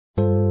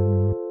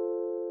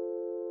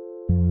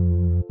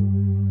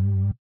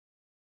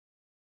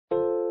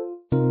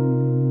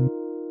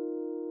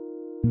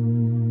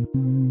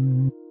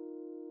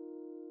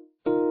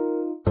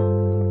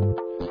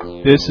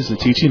This is a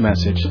teaching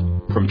message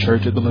from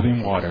Church of the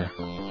Living Water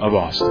of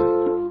Austin.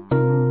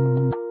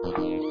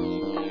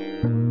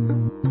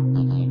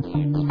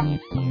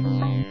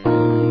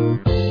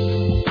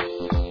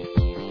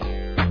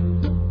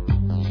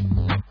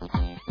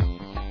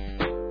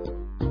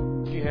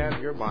 If you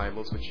have your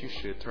Bibles, which you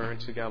should, turn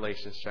to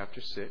Galatians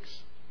chapter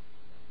 6.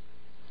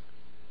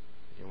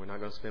 Again, we're not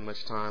going to spend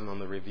much time on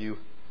the review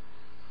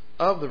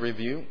of the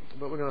review,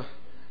 but we're going to,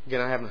 again,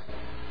 I have a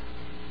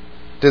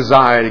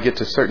desire to get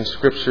to certain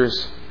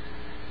scriptures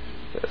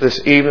this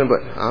evening,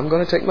 but I'm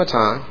going to take my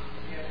time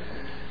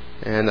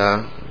and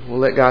we'll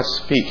let God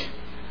speak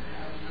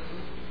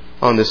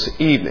on this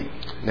evening.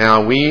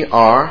 Now, we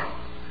are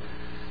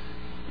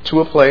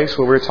to a place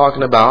where we're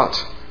talking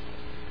about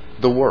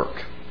the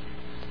work.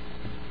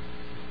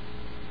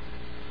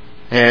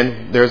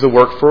 And there's a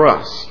work for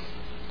us.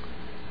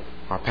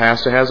 Our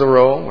pastor has a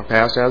role, our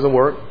pastor has a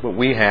work, but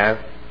we have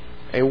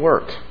a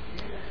work.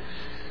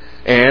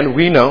 And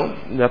we know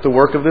that the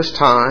work of this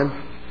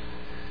time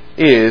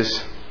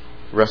is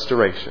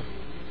restoration.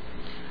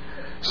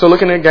 So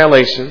looking at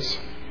Galatians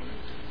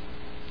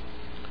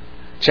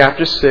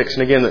chapter 6,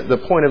 and again, the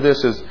point of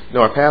this is,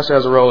 our pastor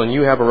has a role and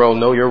you have a role,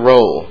 know your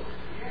role.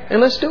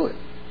 And let's do it.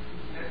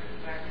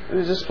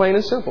 It's just plain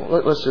and simple.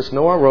 Let's just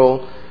know our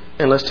role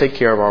and let's take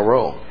care of our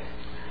role.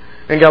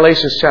 In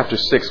Galatians chapter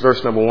 6,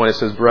 verse number 1, it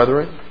says,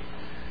 "Brethren,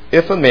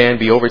 if a man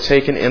be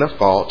overtaken in a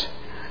fault,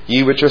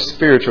 ye which are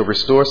spiritual,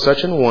 restore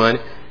such an one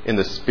in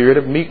the spirit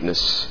of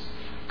meekness,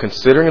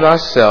 considering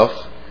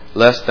thyself,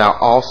 lest thou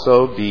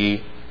also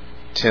be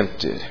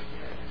tempted."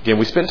 Again,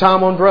 we spent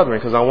time on brethren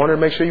because I wanted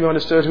to make sure you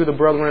understood who the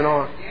brethren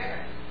are.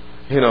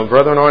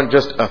 Brethren aren't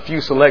just a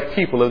few select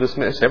people of this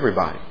ministry, it's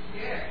everybody.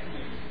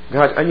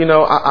 God,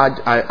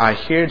 I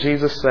hear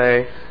Jesus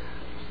say,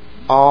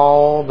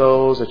 "All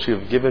those that you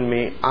have given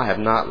me, I have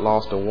not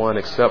lost a one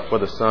except for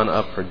the son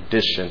of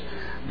perdition."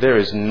 There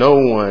is no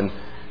one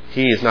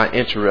He is not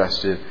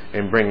interested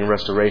in bringing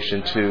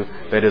restoration to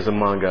that is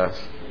among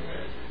us.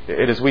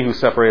 It is we who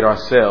separate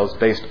ourselves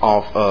based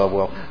off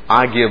of,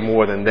 I give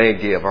more than they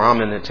give, or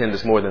I'm in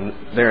attendance more than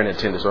they're in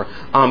attendance, or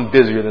I'm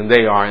busier than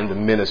they are in the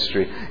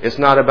ministry. It's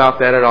not about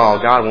that at all.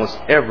 God wants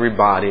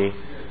everybody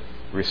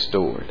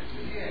restored.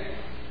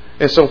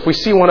 And so if we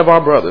see one of our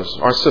brothers,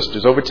 our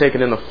sisters,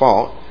 overtaken in a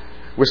fault,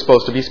 we're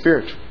supposed to be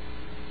spiritual.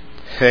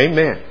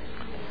 Amen.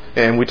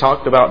 And we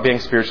talked about being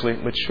spiritually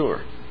mature.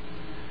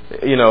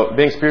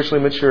 Being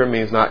spiritually mature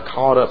means not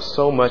caught up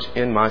so much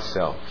in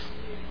myself.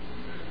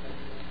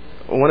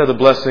 One of the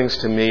blessings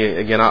to me,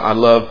 again, I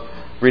love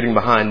reading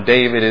behind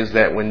David, is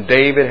that when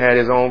David had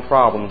his own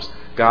problems,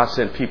 God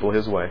sent people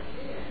his way.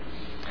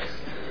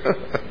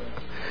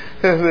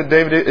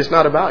 David, it's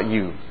not about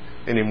you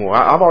anymore.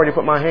 I've already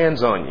put my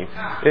hands on you.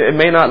 It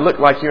may not look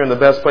like you're in the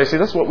best place. See,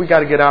 that's what we got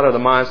to get out of the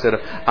mindset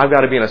of, I've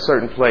got to be in a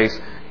certain place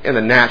in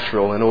the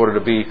natural in order to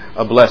be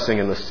a blessing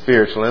in the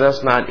spiritual. And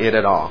that's not it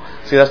at all.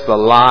 See, that's the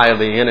lie of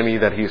the enemy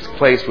that he's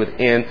placed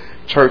within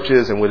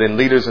churches and within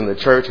leaders in the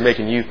church,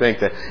 making you think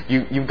that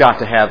you've got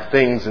to have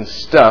things and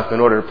stuff in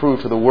order to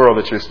prove to the world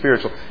that you're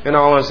spiritual. In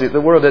all honesty,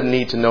 the world doesn't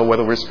need to know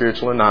whether we're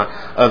spiritual or not,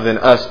 other than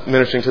us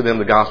ministering to them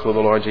the gospel of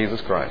the Lord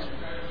Jesus Christ.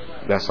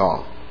 That's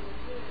all.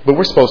 But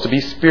we're supposed to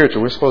be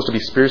spiritual. We're supposed to be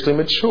spiritually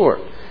mature,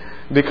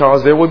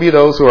 because there will be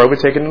those who are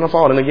overtaken in a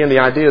fault. And again, the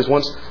idea is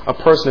once a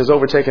person is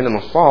overtaken in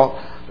a fault,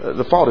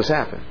 the fault has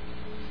happened.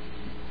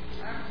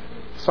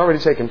 It's already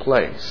taken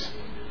place.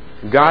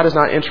 God is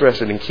not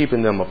interested in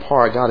keeping them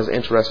apart. God is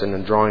interested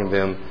in drawing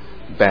them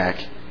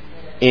back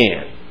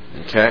in.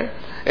 Okay?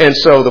 And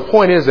so the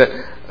point is that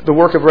the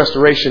work of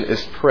restoration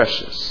is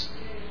precious.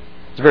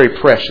 It's very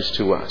precious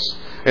to us.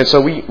 And so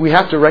we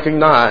have to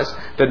recognize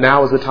that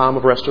now is the time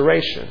of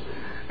restoration.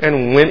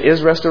 And when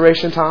is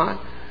restoration time?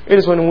 It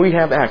is when we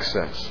have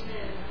access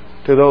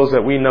to those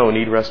that we know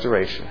need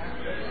restoration.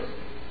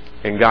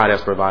 And God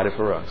has provided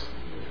for us.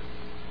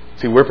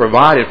 See, we're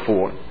provided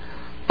for.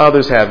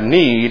 Others have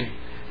need.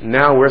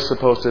 Now we're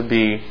supposed to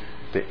be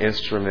the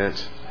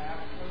instrument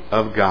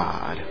of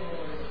God,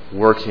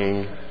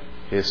 working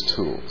His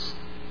tools.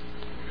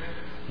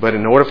 But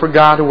in order for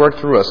God to work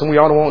through us, and we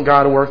ought to want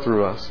God to work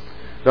through us,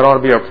 that ought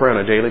to be our prayer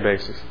on a daily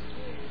basis.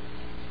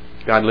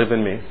 God, live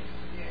in me.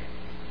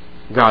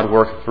 God,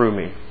 work through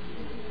me.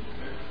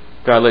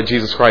 God, let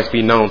Jesus Christ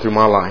be known through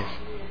my life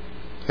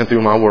and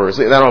through my words.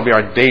 That ought to be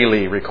our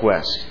daily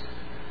request,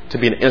 to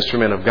be an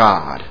instrument of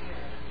God,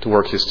 to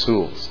work His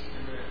tools.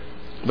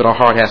 But our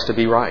heart has to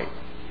be right.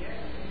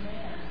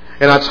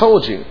 And I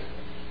told you,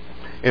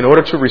 in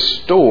order to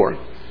restore,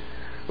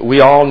 we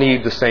all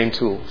need the same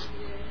tools.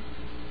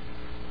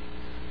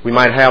 We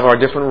might have our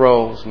different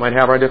roles, might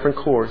have our different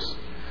course,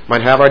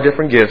 might have our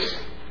different gifts,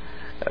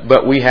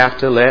 but we have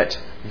to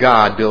let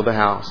God build the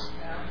house.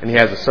 And He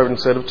has a certain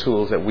set of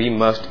tools that we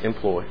must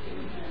employ.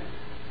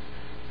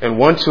 And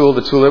one tool,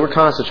 the tool that we're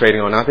concentrating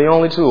on, not the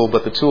only tool,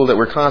 but the tool that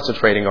we're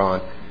concentrating on,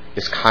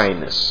 is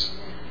kindness.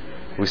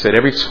 We said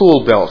every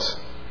tool belt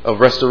of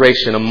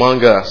restoration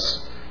among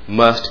us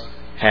must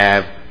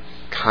have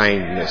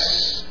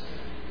kindness.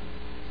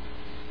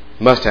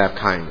 must have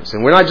kindness.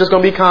 And we're not just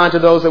going to be kind to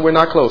those that we're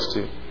not close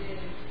to.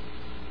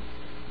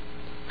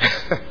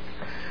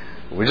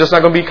 We're just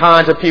not going to be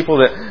kind to people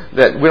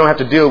that we don't have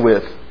to deal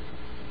with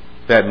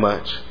that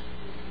much.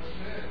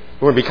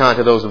 We're going to be kind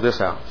to those of this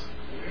house.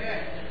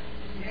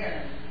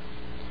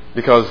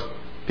 Because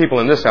people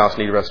in this house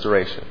need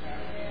restoration.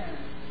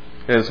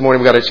 And this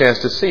morning we got a chance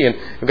to see and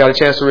we got a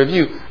chance to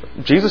review.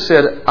 Jesus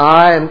said,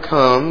 I am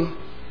come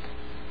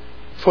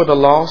for the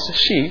lost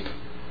sheep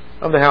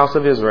of the house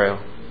of Israel.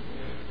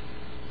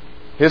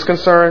 His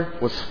concern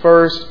was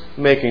first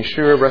making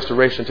sure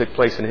restoration took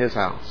place in his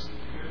house.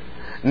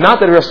 Not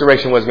that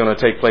restoration was going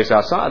to take place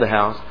outside the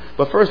house,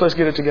 but first let's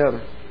get it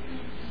together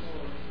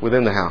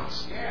within the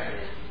house.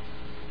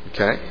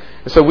 Okay?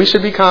 And so we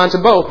should be kind to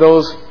both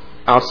those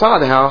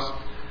outside the house,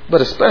 but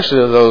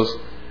especially to those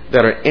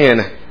that are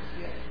in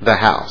the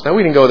house. Now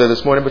we didn't go there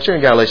this morning, but you're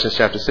in Galatians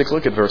chapter 6.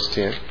 Look at verse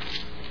 10.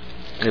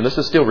 And this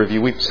is still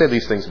review. We've said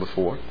these things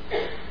before.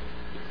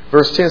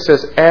 Verse 10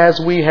 says,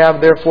 as we have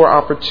therefore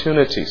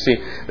opportunity. See,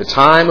 the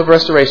time of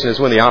restoration is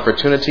when the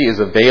opportunity is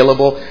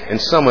available and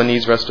someone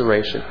needs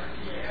restoration.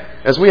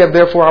 As we have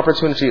therefore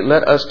opportunity,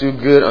 let us do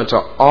good unto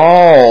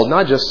all,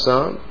 not just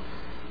some.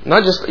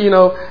 Not just,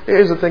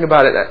 here's the thing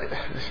about it.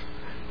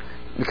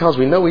 Because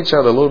we know each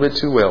other a little bit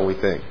too well, we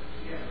think.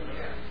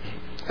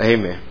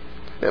 Amen.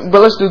 But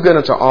let's do good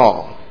unto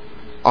all.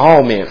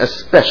 All men,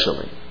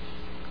 especially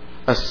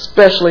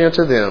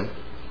unto them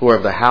who are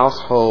of the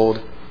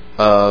household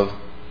of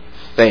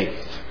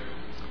faith.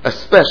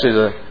 Especially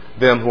to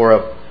them who are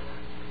of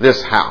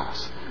this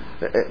house.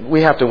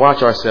 We have to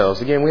watch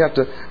ourselves. Again, we have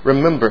to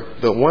remember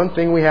the one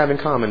thing we have in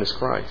common is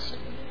Christ.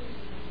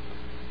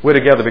 We're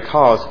together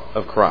because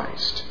of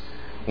Christ.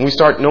 When we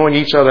start knowing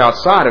each other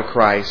outside of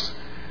Christ,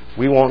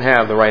 we won't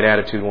have the right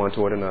attitude one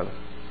toward another.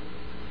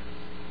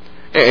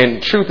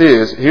 And truth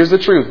is, here's the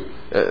truth.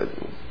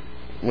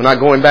 We're not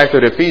going back to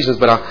the Ephesians,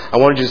 but I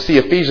wanted you to see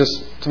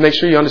Ephesians to make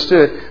sure you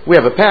understood. We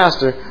have a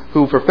pastor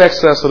who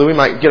perfects us so that we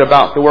might get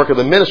about the work of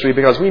the ministry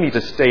because we need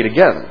to stay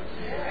together.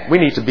 We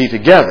need to be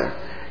together.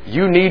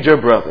 You need your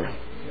brother.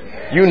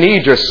 You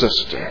need your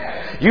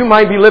sister. You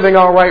might be living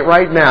all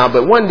right now,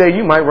 but one day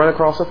you might run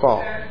across a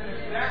fault.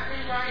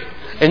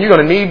 And you're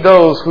going to need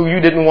those who you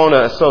didn't want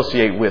to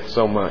associate with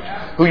so much,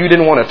 who you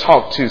didn't want to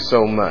talk to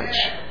so much.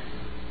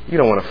 You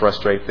don't want to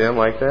frustrate them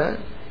like that.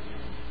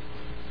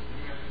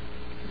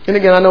 And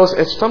again, I know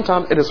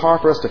sometimes it is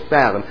hard for us to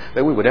fathom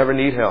that we would ever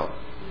need help.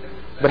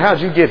 But how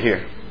did you get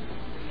here?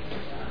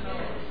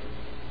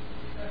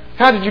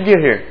 How did you get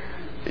here?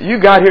 You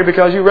got here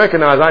because you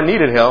recognized I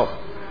needed help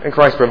and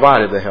Christ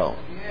provided the help.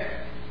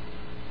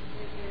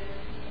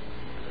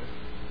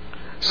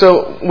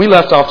 So we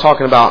left off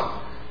talking about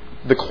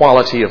the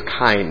quality of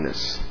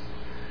kindness.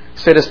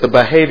 Said it's the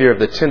behavior of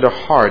the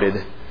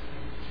tender-hearted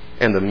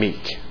and the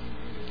meek.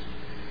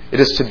 It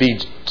is to be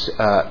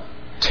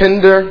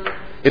tender.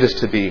 It is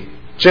to be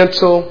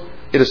gentle.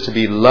 It is to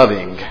be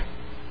loving.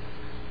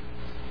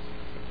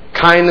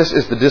 Kindness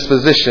is the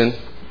disposition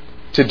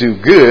to do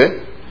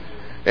good.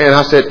 And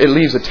I said it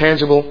leaves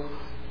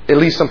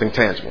something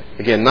tangible.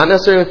 Again, not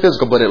necessarily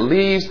physical, but it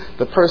leaves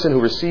the person who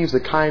receives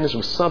the kindness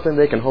with something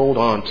they can hold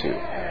on to.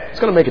 It's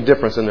going to make a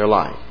difference in their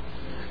life.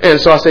 And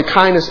so I say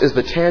kindness is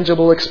the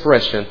tangible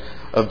expression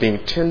of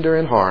being tender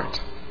in heart,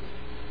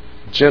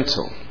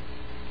 gentle,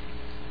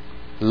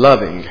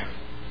 loving,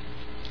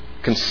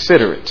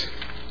 considerate,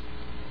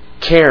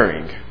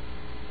 caring,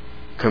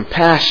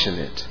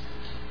 compassionate,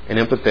 and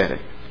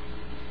empathetic.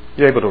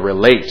 You're able to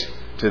relate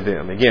to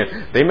them.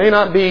 Again, they may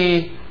not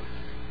be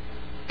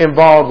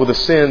involved with a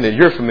sin that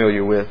you're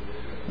familiar with,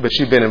 but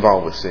you've been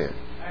involved with sin.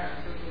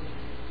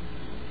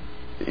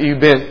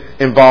 You've been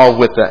involved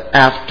with the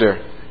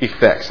after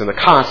effects and the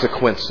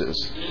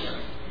consequences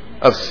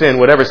of sin,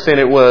 whatever sin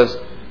it was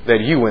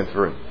that you went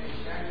through.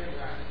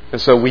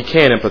 And so we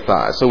can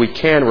empathize. So we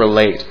can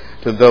relate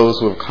to those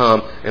who have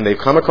come and they've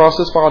come across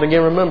this fault.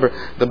 Again, remember,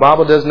 the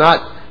Bible does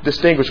not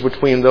distinguish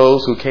between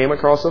those who came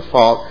across a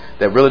fault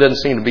that really doesn't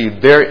seem to be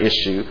their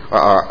issue or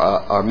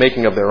are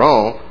making of their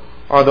own,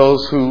 or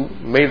those who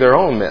made their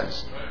own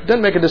mess. It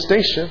doesn't make a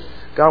distinction.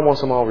 God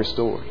wants them all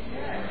restored.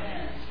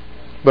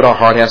 But our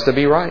heart has to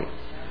be right.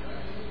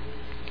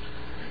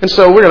 And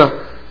so we're going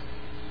to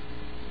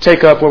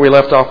take up where we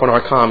left off on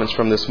our comments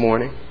from this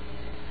morning.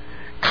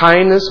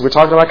 Kindness, we're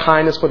talking about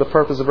kindness for the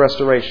purpose of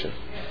restoration.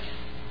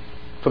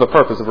 For the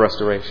purpose of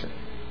restoration.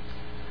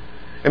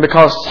 And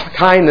because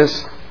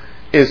kindness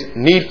is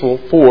needful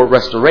for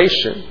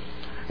restoration,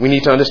 we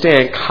need to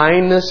understand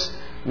kindness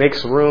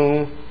makes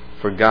room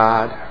for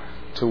God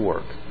to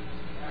work.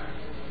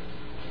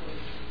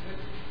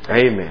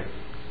 Amen.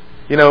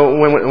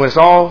 When it's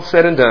all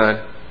said and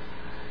done,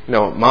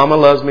 Mama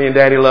loves me and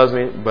Daddy loves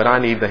me, but I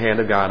need the hand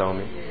of God on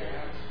me.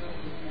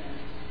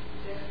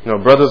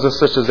 Brothers and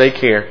sisters, they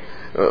care,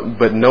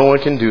 but no one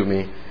can do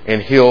me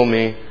and heal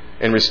me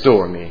and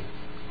restore me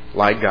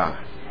like God.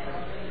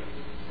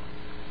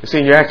 You see,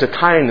 in your act of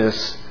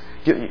kindness,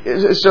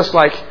 it's just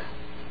like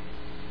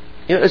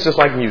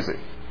music.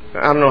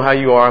 I don't know how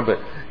you are, but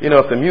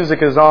if the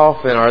music is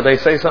off or they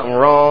say something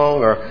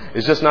wrong or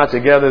it's just not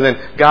together, then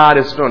God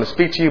is going to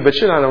speak to you, but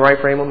you're not in the right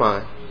frame of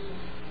mind.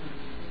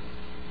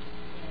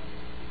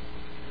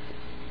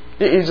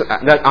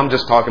 I'm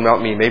just talking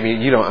about me. Maybe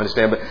you don't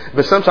understand,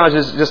 but sometimes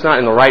it's just not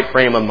in the right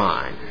frame of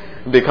mind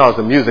because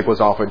the music was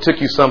off or it took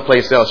you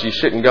someplace else you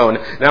shouldn't go. And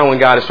now when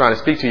God is trying to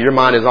speak to you, your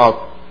mind is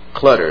all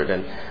cluttered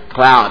and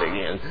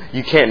cloudy and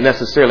you can't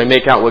necessarily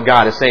make out what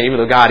God is saying, even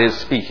though God is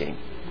speaking.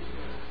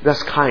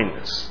 That's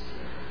kindness.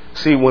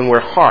 See, when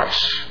we're harsh,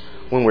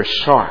 when we're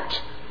sharp,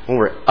 when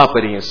we're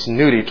uppity and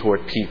snooty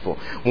toward people,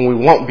 when we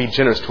won't be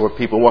generous toward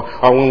people,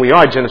 or when we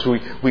are generous,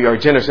 we are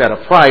generous at a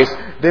price,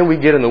 then we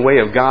get in the way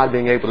of God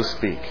being able to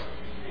speak.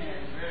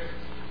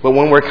 But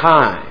when we're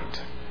kind,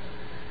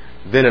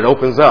 then it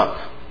opens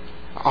up.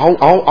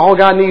 All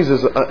God needs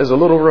is a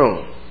little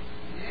room.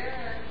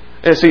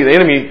 And see, the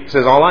enemy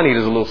says, all I need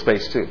is a little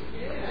space too.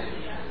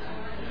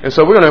 And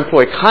so we're going to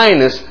employ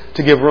kindness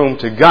to give room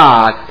to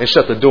God and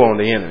shut the door on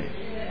the enemy.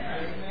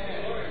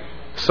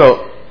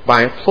 So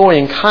by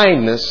employing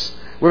kindness,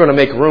 we're going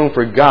to make room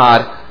for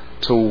God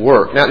to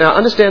work. Now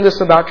understand this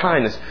about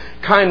kindness.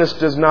 Kindness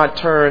does not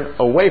turn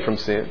away from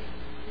sin.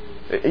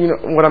 You know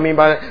what I mean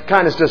by that?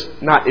 Kindness does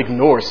not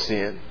ignore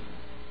sin.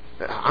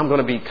 I'm going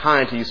to be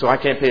kind to you so I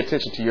can't pay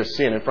attention to your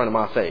sin in front of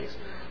my face.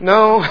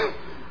 No,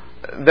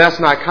 that's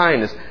not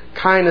kindness.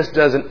 Kindness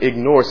doesn't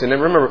ignore sin.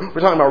 And remember,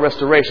 we're talking about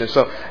restoration.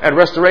 So at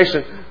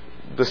restoration,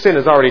 the sin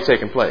has already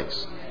taken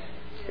place.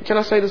 Can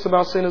I say this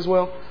about sin as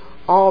well?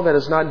 All that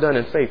is not done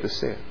in faith is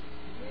sin.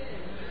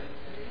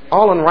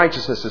 All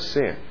unrighteousness is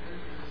sin.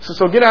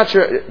 So get out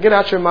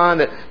your mind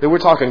that we're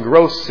talking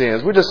gross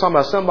sins. We're just talking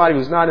about somebody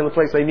who's not in the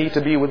place they need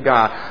to be with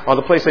God or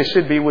the place they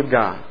should be with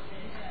God.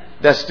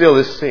 That still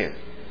is sin.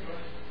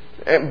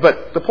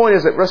 But the point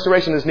is that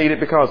restoration is needed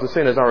because the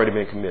sin has already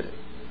been committed.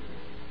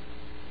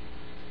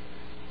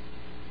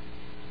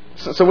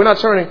 So we're not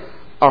turning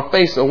our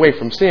face away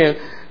from sin.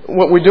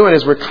 What we're doing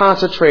is we're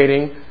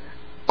concentrating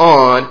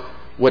on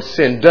what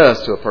sin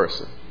does to a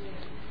person,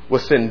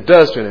 what sin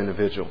does to an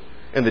individual,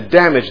 and the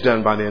damage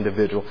done by the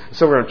individual.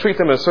 So we're going to treat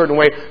them in a certain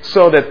way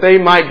so that they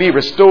might be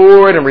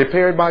restored and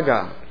repaired by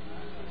God.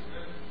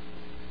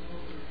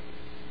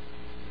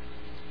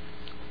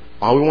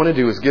 All we want to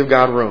do is give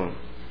God room.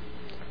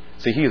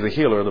 See, He is a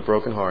healer of the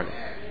brokenhearted.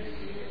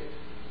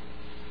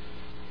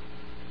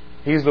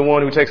 He's the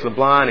one who takes the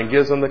blind and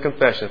gives them the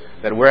confession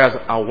that whereas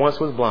I once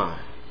was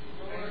blind,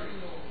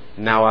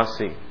 now I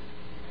see.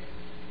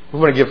 We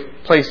want to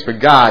give place for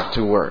God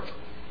to work.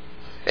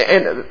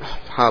 And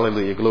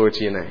hallelujah, glory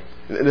to your name.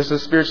 This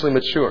is spiritually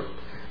mature.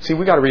 See,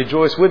 we got to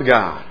rejoice with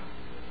God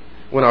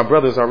when our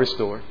brothers are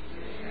restored,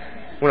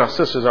 when our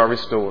sisters are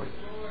restored.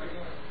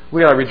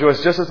 We got to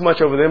rejoice just as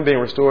much over them being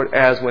restored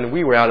as when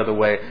we were out of the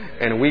way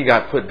and we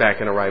got put back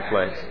in the right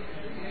place.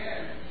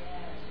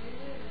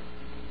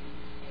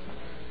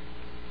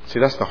 See,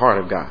 that's the heart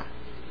of God.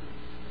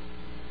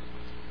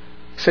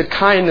 He said,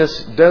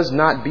 kindness does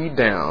not beat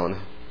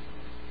down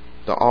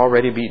the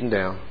already beaten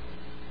down.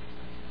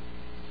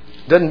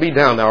 Doesn't beat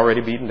down the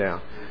already beaten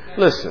down.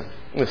 Listen.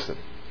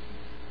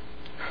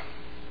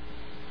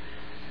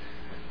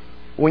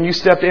 When you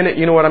stepped in it,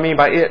 you know what I mean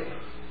by it?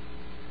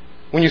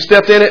 When you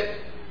stepped in it,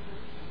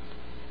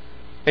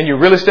 and you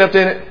really stepped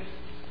in it,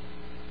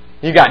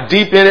 you got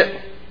deep in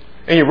it,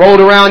 and you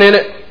rolled around in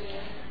it,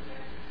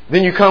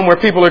 then you come where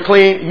people are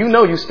clean, you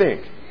know you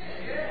stink.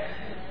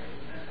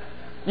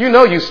 You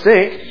know you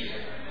stink.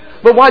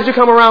 But why'd you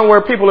come around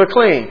where people are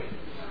clean?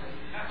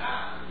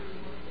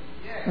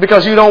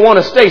 Because you don't want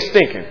to stay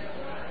stinking.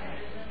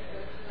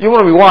 You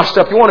want to be washed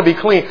up. You want to be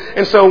clean.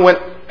 And so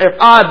if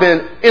I've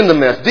been in the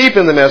mess, deep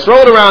in the mess,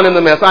 rolled around in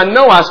the mess, I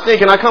know I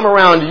stink and I come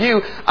around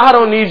you, I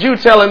don't need you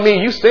telling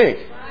me you stink.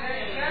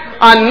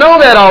 I know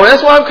that already.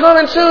 That's why I'm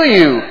coming to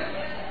you.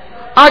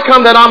 I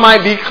come that I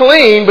might be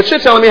clean, but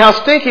you're telling me how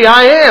stinky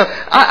I am.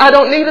 I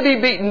don't need to be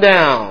beaten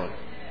down.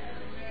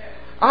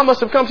 I must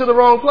have come to the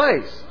wrong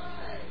place.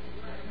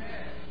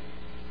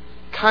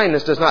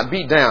 Kindness does not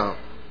beat down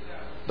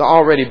the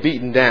already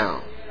beaten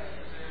down.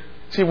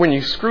 See, when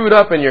you screwed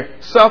up and you're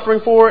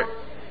suffering for it,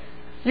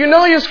 you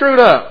know you screwed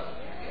up.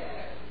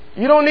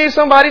 You don't need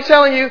somebody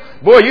telling you,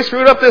 boy, you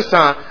screwed up this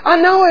time. I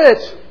know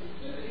it.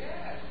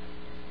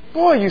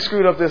 Boy, you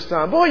screwed up this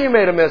time. Boy, you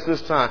made a mess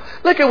this time.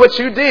 Look at what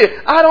you did.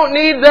 I don't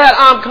need that.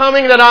 I'm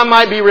coming that I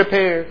might be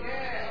repaired.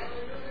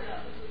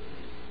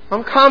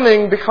 I'm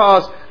coming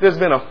because there's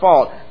been a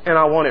fault and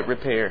I want it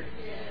repaired.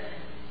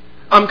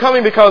 I'm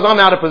coming because I'm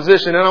out of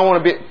position and I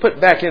want to be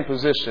put back in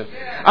position.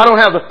 I don't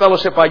have the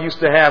fellowship I used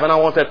to have and I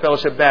want that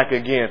fellowship back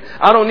again.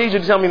 I don't need you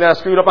to tell me that I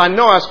screwed up. I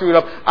know I screwed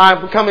up.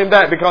 I'm coming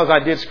back because I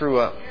did screw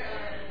up.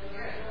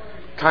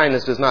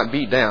 Kindness does not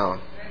beat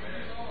down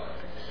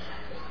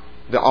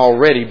the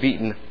already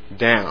beaten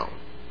down.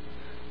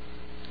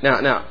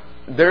 Now,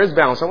 there is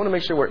balance. I want to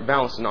make sure we're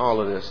balanced in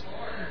all of this.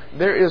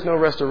 There is no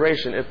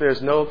restoration if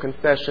there's no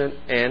confession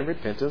and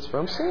repentance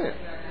from sin.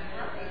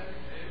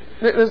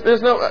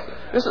 There's no.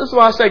 This is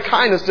why I say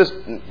kindness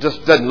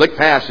just doesn't look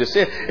past your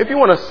sin. If you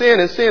want to sin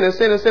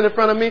in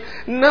front of me,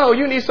 no,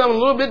 you need something a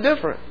little bit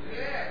different.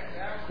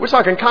 We're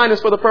talking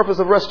kindness for the purpose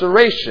of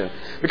restoration.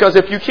 Because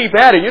if you keep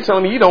at it, you're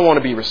telling me you don't want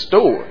to be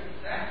restored.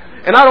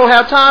 And I don't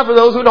have time for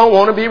those who don't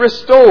want to be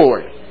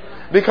restored.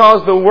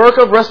 Because the work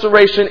of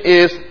restoration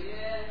is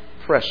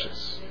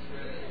precious.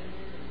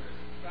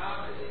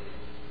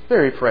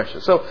 Very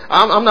precious. So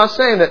I'm not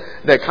saying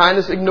that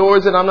kindness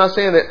ignores it. I'm not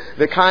saying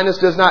that kindness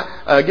does not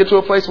get to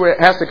a place where it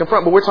has to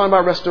confront. But we're talking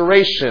about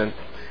restoration.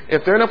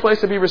 If they're in a place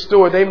to be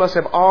restored, they must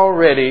have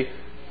already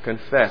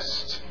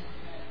confessed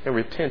and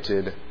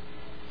repented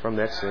from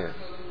that sin.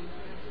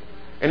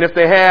 And if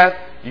they have,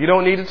 you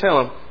don't need to tell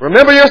them,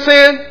 remember your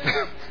sin?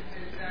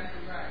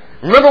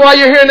 Remember why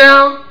you're here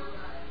now?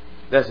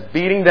 That's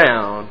beating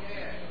down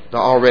the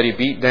already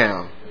beat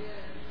down.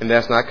 And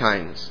that's not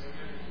kindness.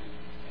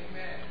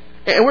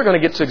 And we're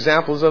going to get to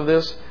examples of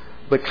this.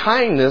 But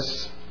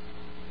kindness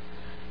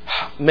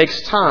makes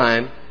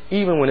time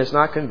even when it's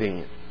not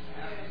convenient.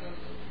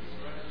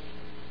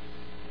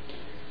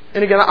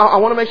 And again, I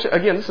want to make sure,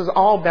 again, this is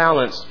all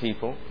balanced,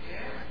 people.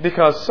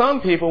 Because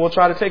some people will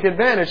try to take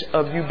advantage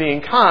of you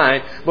being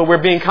kind, but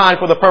we're being kind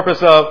for the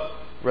purpose of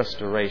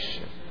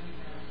restoration.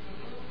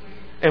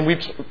 And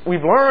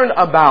we've learned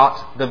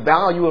about the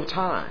value of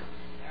time.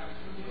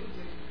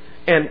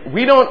 And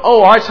we don't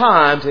owe our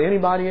time to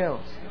anybody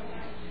else.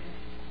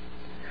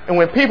 And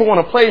when people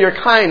want to play your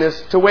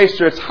kindness to waste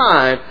your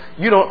time,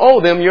 you don't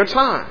owe them your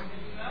time.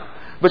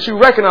 But you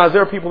recognize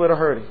there are people that are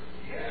hurting.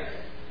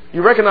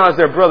 You recognize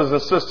their brothers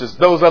and sisters,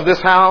 those of this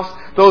house,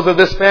 those of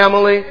this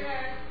family.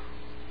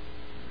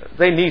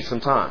 They need some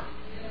time.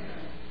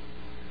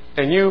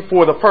 And you,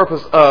 for the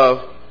purpose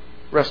of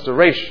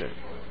restoration,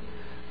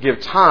 give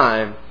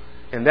time,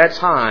 and that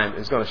time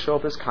is going to show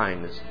up as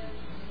kindness.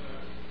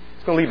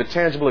 It's going to leave a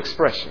tangible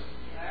expression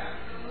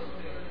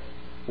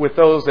with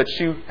those that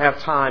you have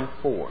time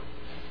for.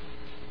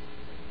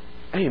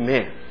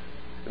 Amen.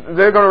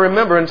 They're going to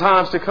remember in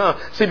times to come.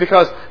 See,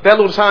 because that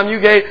little time you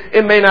gave,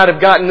 it may not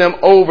have gotten them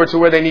over to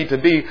where they need to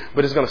be,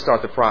 but it's going to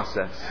start the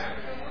process.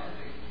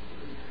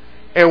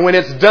 And when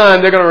it's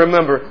done, they're going to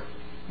remember,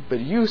 but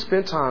you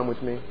spent time with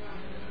me.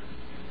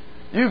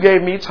 You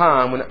gave me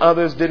time when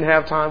others didn't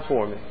have time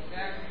for me.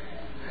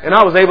 And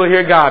I was able to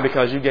hear God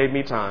because you gave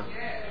me time.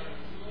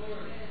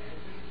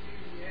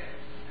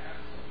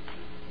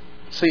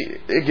 See,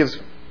 it gives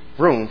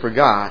room for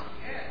God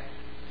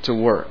to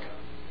work.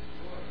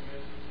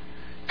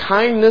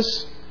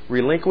 Kindness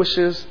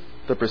relinquishes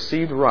the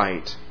perceived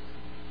right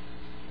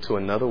to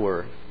another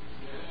word.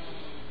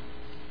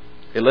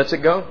 It lets it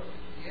go.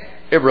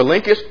 It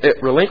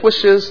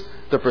relinquishes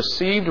the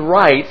perceived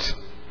right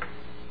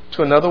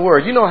to another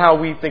word. You know how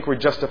we think we're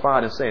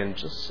justified in saying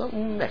just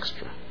something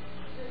extra.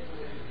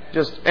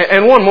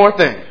 And one more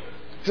thing.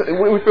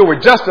 We feel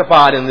we're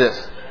justified in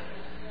this.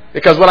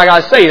 Because what I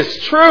got to say is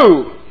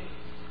true.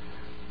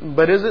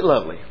 But is it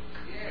lovely?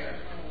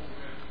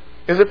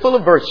 Is it full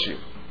of virtue?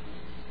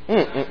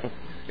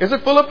 Is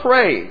it full of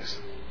praise?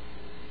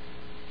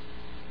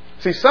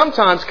 See,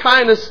 sometimes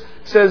kindness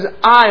says,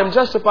 I am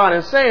justified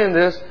in saying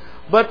this,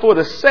 but for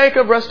the sake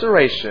of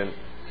restoration,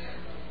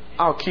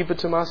 I'll keep it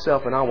to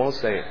myself and I won't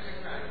say it.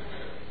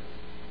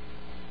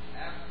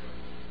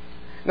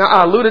 Now,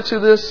 I alluded to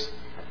this,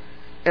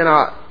 and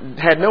I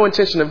had no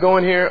intention of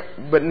going here,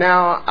 but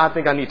now I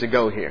think I need to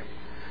go here.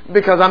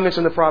 Because I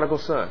mentioned the prodigal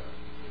son.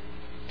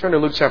 Turn to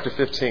Luke chapter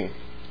 15.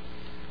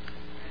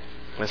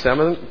 I said, I'm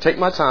going to take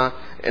my time.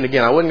 And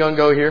again, I wasn't going to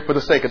go here for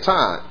the sake of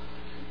time.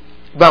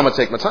 But I'm going to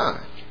take my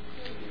time.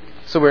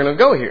 So we're going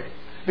to go here.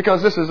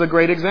 Because this is a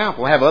great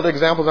example. I have other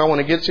examples I want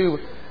to get to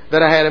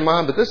that I had in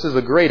mind, but this is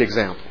a great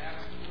example.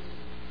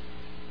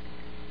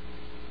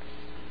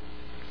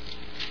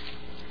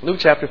 Luke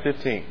chapter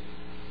 15.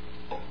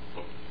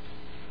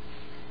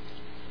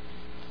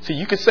 See,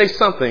 you could say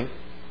something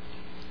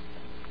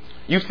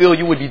you feel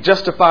you would be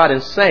justified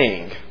in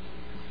saying,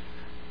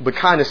 but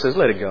kindness says,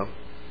 let it go.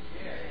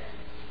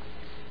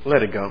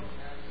 Let it go.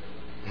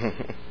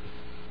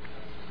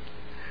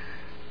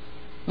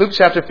 Luke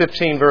chapter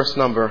 15, verse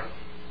number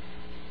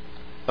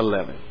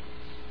 11.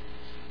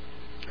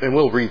 And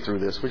we'll read through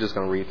this. We're just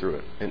going to read through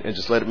it and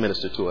just let it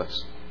minister to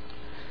us.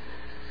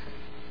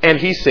 And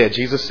he said,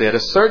 Jesus said, a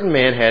certain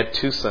man had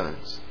 2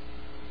 sons.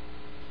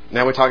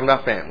 Now we're talking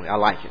about family. I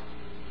like it.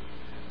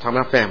 Talking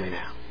about family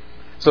now.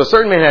 So a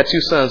certain man had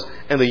 2 sons,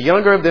 and the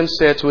younger of them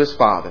said to his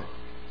father,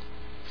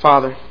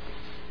 Father,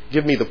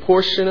 give me the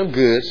portion of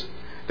goods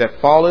that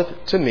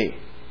falleth to me.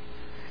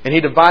 And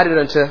he divided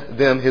unto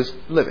them his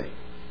living.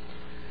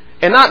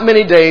 And not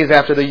many days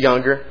after, the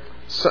younger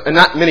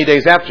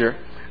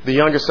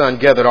son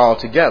gathered all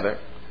together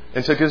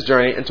and took his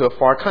journey into a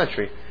far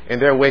country,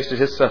 and there wasted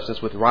his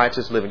substance with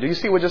riotous living. Do you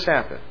see what just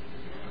happened?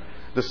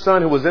 The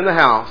son who was in the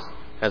house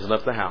has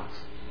left the house.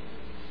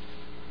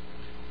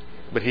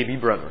 But he be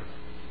brethren.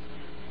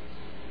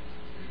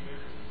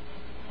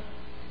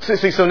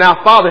 See, so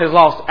now father has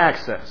lost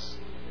access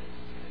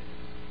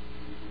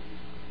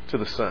to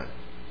the son.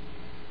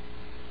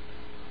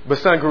 But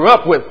son grew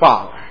up with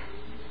father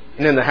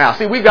and in the house.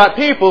 See, we've got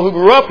people who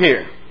grew up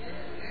here.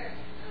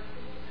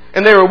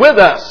 And they were with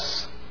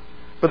us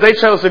But they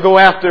chose to go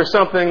after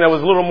something that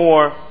was a little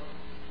more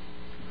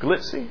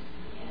glitzy,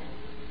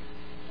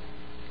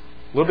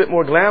 a little bit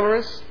more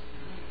glamorous.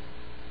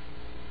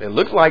 It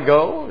looked like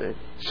gold, it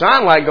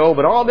shined like gold,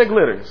 but all that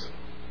glitters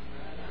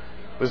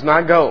was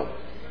not gold.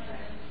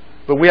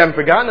 But we haven't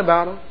forgotten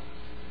about them.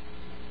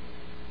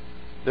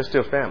 They're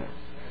still family.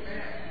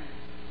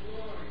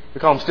 We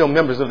call them still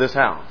members of this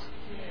house.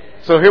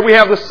 So here we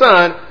have the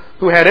son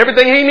who had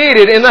everything he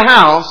needed in the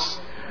house,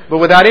 but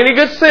without any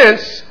good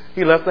sense,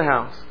 he left the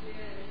house.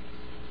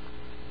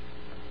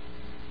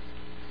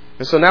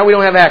 And so now we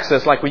don't have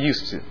access like we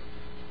used to.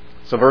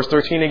 So verse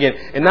 13 again.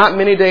 And not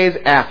many days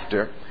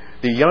after,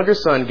 the younger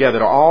son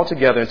gathered all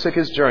together and took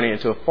his journey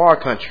into a far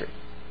country,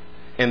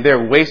 and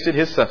there wasted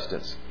his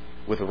substance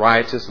with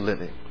riotous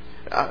living.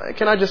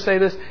 Can I just say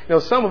this?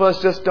 Some of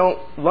us just don't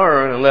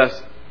learn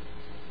unless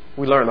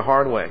we learn the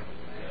hard way.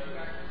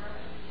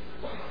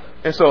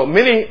 And so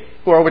many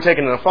who are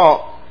overtaken in a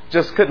fault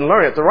just couldn't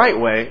learn it the right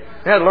way.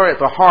 They had to learn it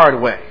the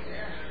hard way.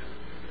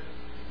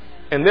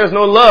 And there's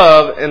no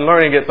love in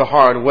learning it the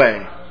hard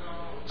way.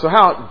 So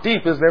how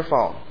deep is their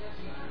fault?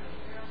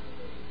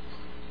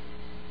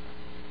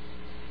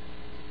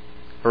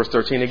 Verse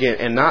 13 again.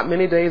 And not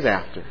many days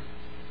after,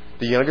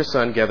 the younger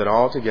son gathered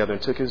all together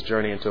and took his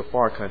journey into a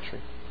far country,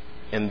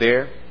 and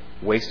there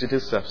wasted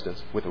his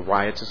substance with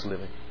riotous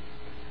living.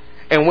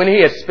 And when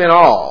he had spent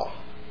all,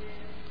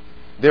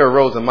 there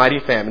arose a mighty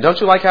famine. Don't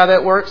you like how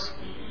that works?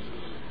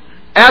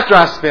 After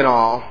I spent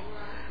all,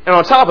 and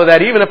on top of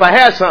that, even if I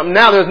had something,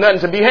 now there's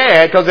nothing to be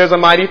had because there's a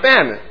mighty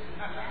famine.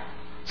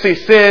 See,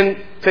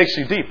 sin takes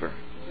you deeper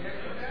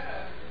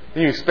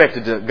than you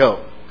expected to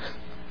go.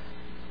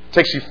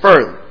 Takes you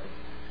further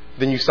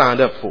than you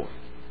signed up for.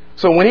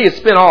 So when he had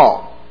spent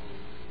all,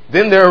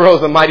 then there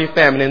arose a mighty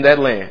famine in that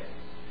land,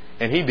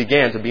 and he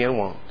began to be in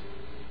want.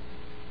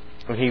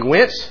 And he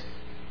went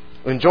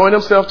and joined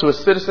himself to a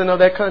citizen of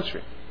that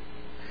country,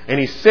 and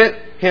he sent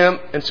him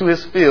into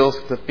his fields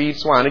to feed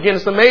swine. Again,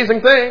 it's an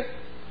amazing thing.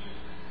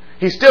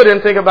 He still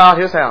didn't think about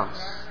his house.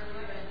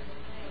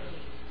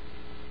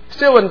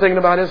 Still wasn't thinking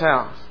about his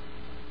house.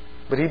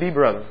 But he be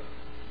brother.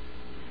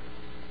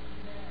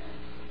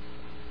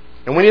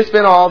 And when he had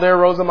spent all, there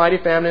arose a mighty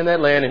famine in that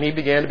land, and he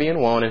began to be in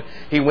want. And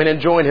he went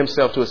and joined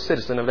himself to a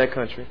citizen of that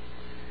country.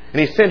 And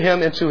he sent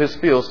him into his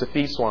fields to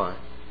feed swine.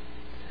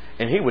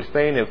 And he would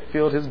fain have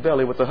filled his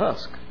belly with the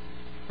husk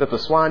that the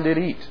swine did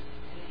eat.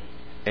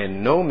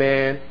 And no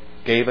man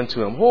gave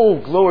unto him. Oh,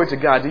 glory to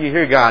God. Do you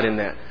hear God in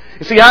that?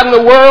 You see, out in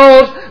the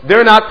world,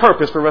 they're not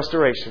purposed for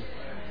restoration.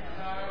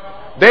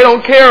 They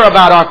don't care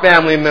about our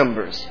family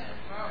members.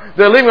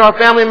 They're leaving our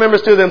family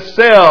members to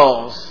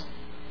themselves.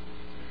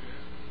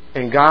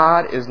 And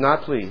God is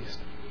not pleased.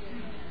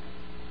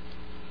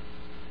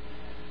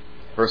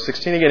 Verse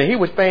 16 again. And he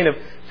would fain have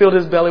filled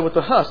his belly with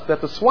the husk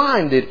that the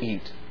swine did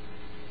eat.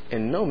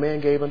 And no man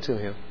gave unto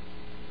him.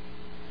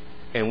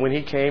 And when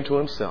he came to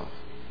himself.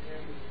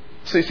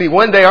 See,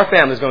 one day our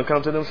family is going to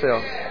come to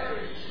themselves.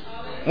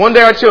 One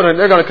day our children,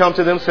 they're going to come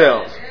to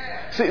themselves.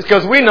 See,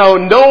 because we know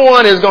no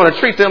one is going to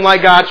treat them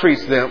like God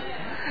treats them.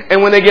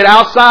 And when they get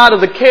outside of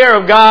the care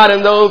of God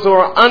and those who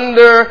are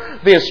under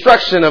the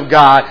instruction of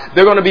God,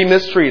 they're going to be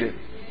mistreated.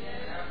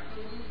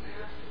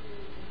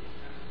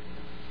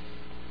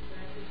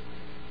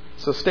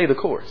 So stay the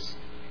course.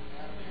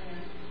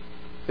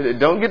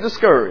 Don't get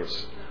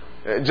discouraged.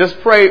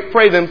 Just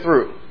pray them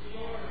through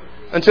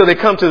until they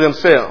come to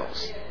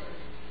themselves.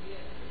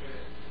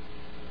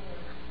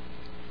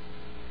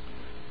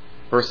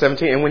 Verse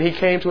 17, and when he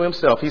came to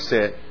himself, he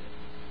said,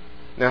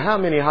 now how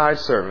many hired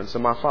servants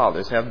of my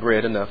father's have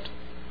bread enough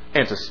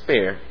and to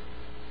spare,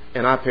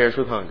 and I perish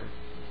with hunger?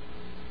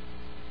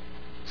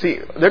 See,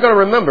 they're going to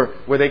remember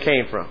where they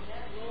came from.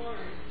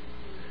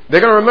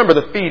 They're going to remember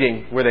the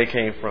feeding where they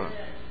came from.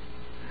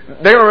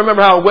 They're going to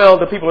remember how well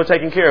the people are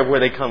taken care of where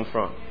they come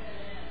from.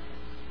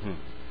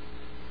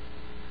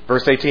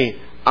 Verse 18,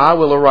 I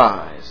will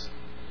arise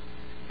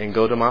and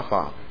go to my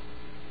father.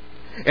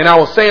 And I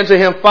will say unto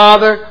him,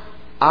 Father,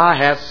 I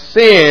have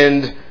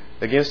sinned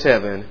against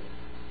heaven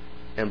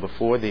and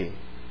before thee.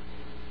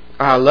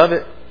 I love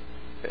it.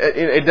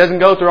 It doesn't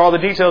go through all the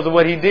details of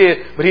what he did,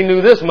 but he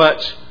knew this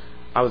much.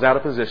 I was out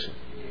of position.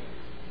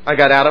 I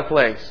got out of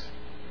place.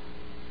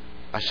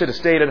 I should have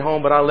stayed at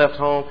home, but I left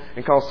home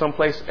and called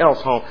someplace else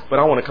home. But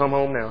I want to come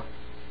home now.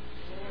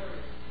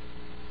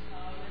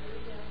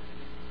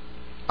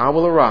 I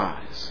will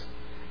arise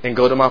and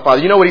go to my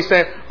father. You know what he's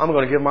saying? I'm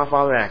going to give my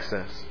father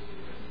access.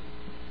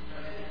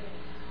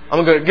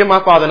 I'm going to give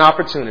my father an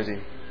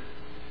opportunity.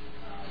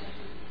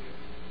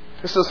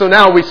 So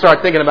now we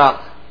start thinking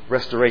about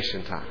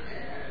restoration time.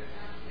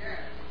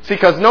 See,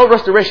 because no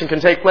restoration can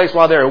take place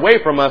while they're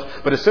away from us.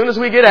 But as soon as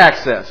we get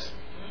access,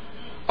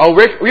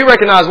 we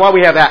recognize why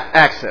we have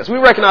access. We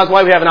recognize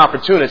why we have an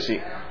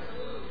opportunity.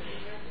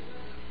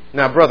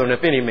 Now, brethren,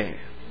 if any man.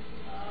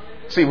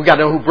 See, we got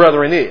to know who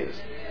brethren is.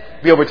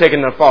 Be overtaken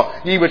in the fault.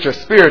 Ye which are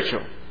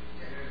spiritual.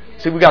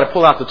 See, we got to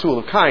pull out the tool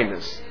of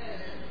kindness.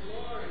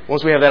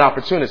 Once we have that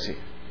opportunity.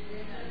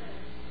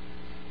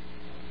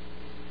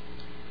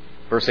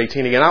 Verse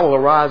 18 again, I will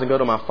arise and go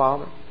to my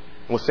father,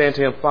 and will say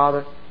unto him,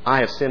 Father, I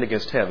have sinned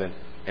against heaven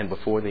and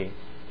before thee,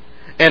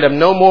 and am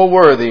no more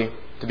worthy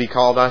to be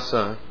called thy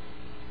son.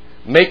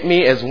 Make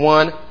me as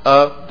one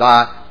of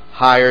thy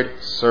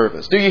hired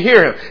servants. Do you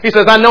hear him? He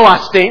says, I know I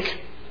stink.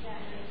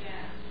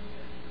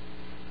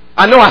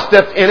 I know I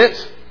stepped in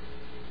it.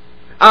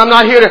 I'm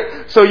not here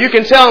to, so you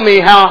can tell me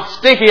how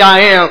stinky I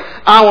am.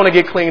 I want to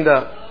get cleaned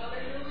up.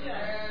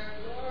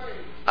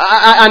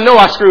 I know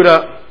I screwed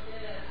up.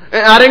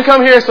 And I didn't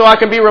come here so I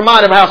can be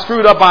reminded of how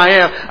screwed up I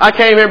am. I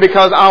came here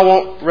because I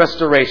want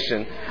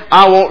restoration.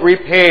 I want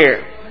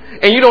repair.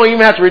 And you don't even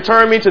have to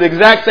return me to the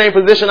exact same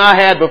position I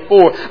had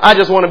before. I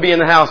just want to be in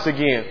the house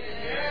again.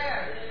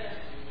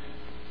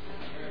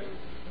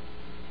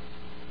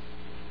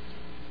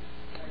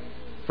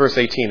 Verse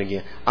 18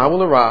 again. I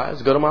will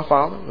arise, go to my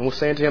father, and will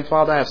say unto him,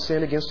 Father, I have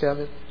sinned against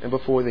heaven and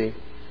before thee,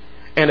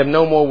 and am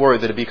no more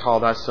worthy to be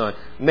called thy son.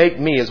 Make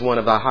me as one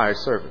of thy hired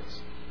servants.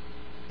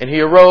 And he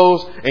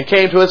arose and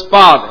came to his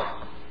father.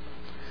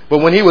 But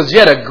when he was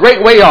yet a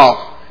great way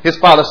off, his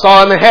father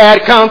saw him and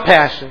had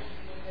compassion.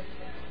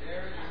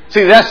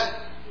 See, that's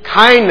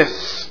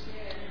kindness.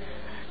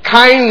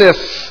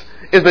 Kindness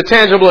is the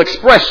tangible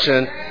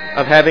expression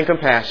of having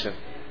compassion.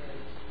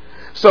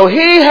 So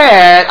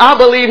I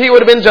believe he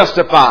would have been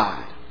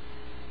justified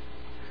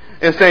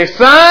in saying,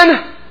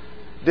 Son,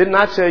 didn't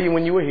I tell you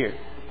when you were here?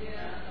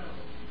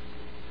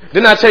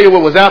 Didn't I tell you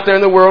what was out there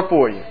in the world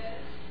for you?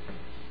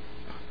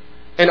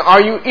 And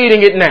are you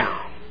eating it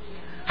now?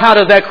 How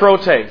does that crow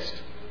taste?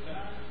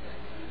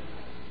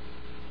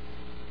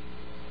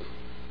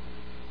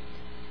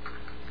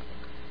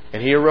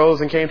 And he arose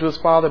and came to his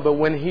father, but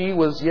when he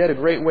was yet a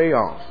great way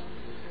off.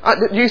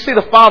 Do you see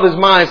the father's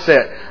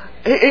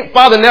mindset?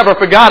 Father never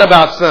forgot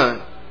about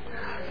son.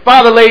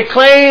 Father laid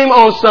claim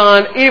on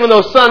son, even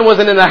though son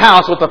wasn't in the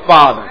house with the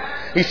father.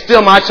 He's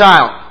still my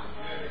child.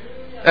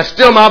 That's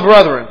still my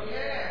brethren.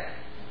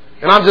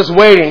 And I'm just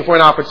waiting for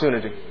an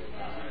opportunity.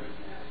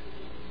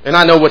 And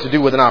I know what to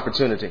do with an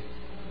opportunity.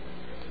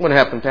 I'm going to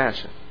have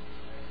compassion.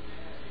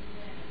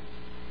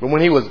 But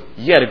when he was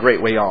yet a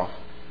great way off,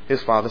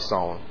 his father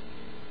saw him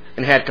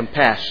and had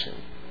compassion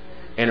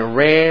and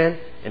ran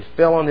and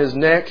fell on his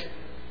neck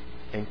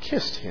and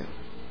kissed him.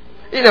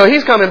 You know,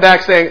 he's coming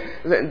back saying,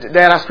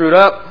 Dad, I screwed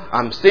up.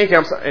 I'm stinking.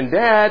 I'm sorry. And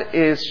Dad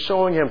is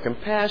showing him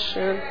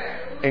compassion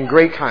and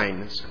great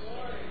kindness.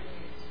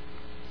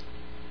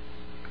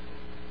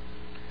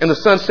 And the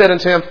son said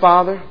unto him,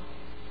 Father,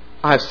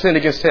 I have sinned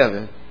against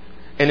heaven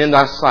and in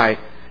thy sight,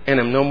 and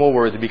am no more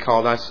worthy to be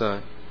called thy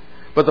son.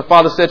 But the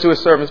father said to his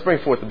servants, Bring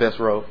forth the best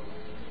robe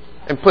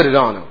and put it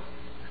on him.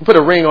 And put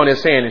a ring on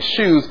his hand and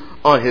shoes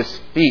on his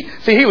feet.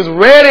 See, he was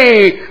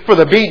ready for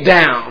the beat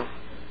down.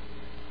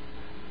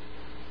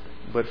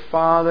 But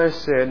father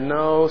said,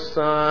 No,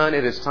 son,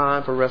 it is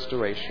time for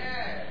restoration.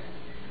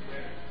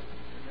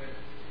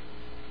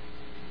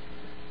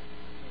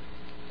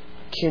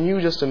 Can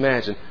you just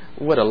imagine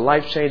what a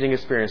life-changing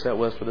experience that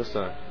was for the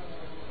son?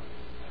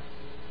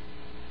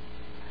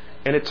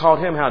 And it taught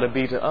him how to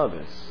be to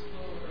others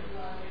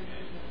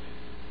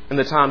in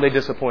the time they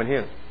disappoint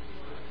him.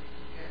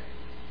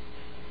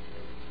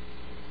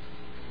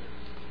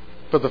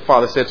 But the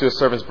father said to his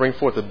servants, Bring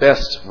forth the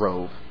best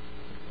robe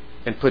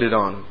and put it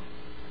on him.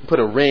 Put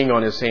a ring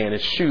on his hand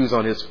and shoes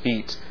on his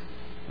feet.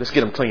 Let's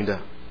get him cleaned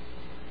up.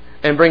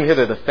 And bring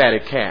hither the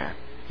fatted calf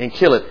and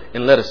kill it,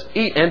 and let us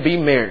eat and be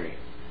merry.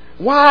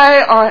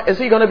 Why is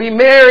he going to be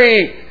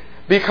merry?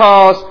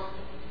 Because,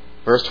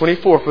 verse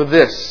 24, for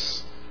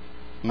this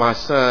my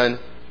son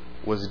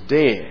was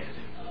dead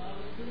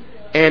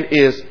and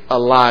is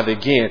alive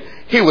again.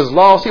 He was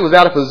lost. He was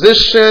out of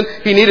position.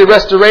 He needed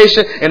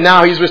restoration. And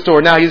now he's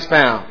restored. Now he's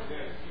found.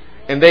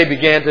 And they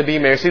began to be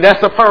merry. See,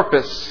 that's the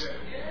purpose.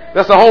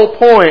 That's the whole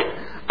point.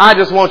 I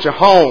just want you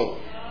home.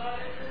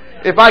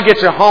 If I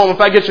get you home, if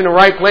I get you in the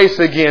right place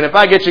again, if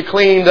I get you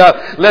cleaned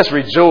up, let's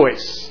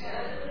rejoice.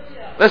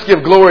 Let's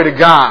give glory to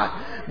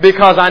God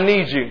because I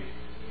need you.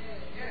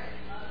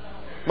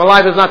 My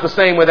life is not the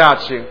same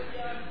without you.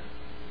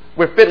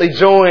 We're fitly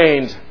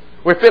joined.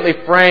 We're fitly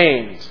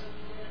framed.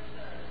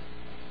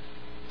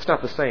 It's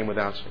not the same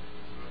without you.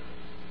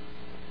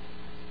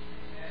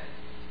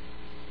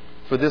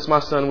 For this my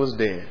son was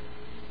dead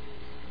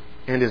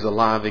and is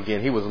alive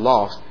again. He was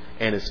lost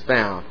and is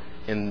found.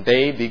 And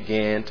they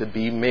began to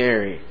be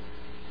merry.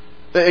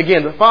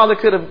 Again, the father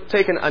could have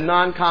taken a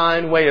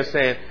non-kind way of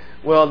saying,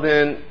 well,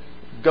 then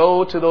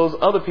go to those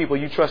other people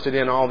you trusted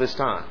in all this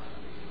time.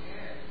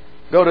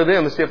 Go to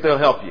them and see if they'll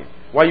help you.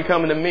 Why are you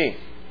coming to me?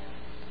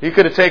 He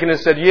could have taken it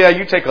and said, yeah,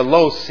 you take a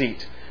low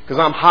seat because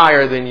I'm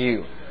higher than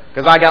you,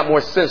 because I got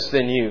more sense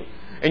than you.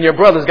 And your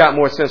brother's got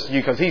more sense than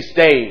you because he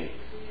stayed.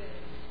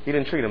 He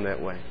didn't treat him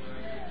that way.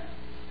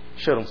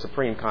 Showed him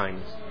supreme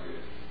kindness.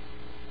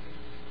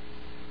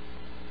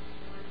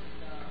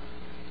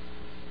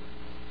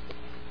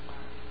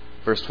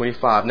 Verse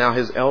 25, now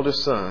his elder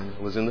son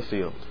was in the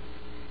field.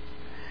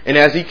 And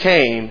as he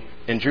came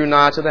and drew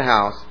nigh to the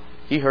house,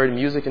 he heard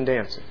music and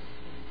dancing.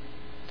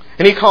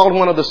 And he called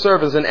one of the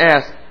servants and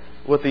asked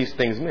what these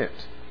things meant.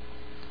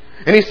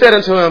 And he said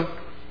unto him,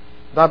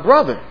 Thy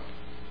brother,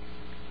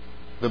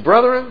 the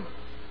brethren,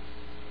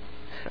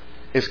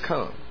 is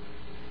come.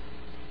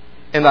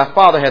 And thy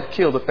father hath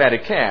killed the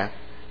fatted calf,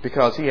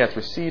 because he hath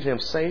received him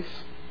safe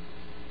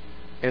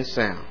and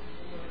sound.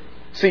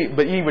 See,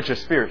 but ye which are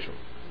spiritual,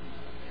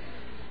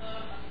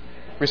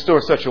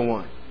 restore such a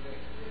one.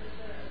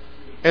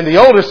 And the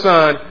older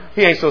son,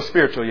 he ain't so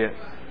spiritual yet.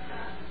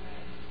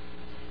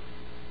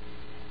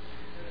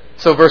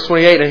 So verse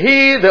 28, and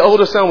he, the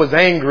older son, was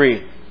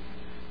angry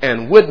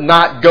and would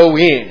not go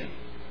in.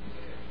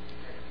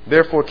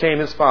 Therefore came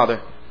his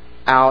father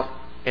out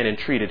and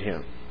entreated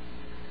him.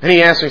 And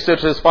he answering said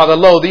to his father,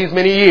 Lo, these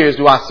many years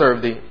do I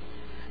serve thee.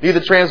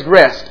 Neither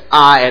transgressed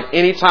I at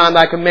any time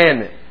thy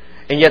commandment,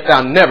 and yet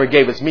thou never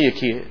gavest me a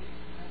kid,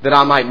 that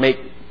I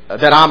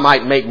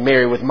might make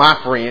merry with my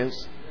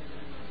friends.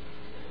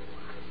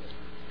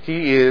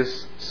 He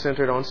is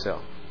centered on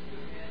self.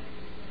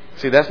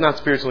 See, that's not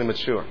spiritually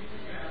mature.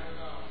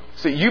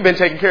 See, you've been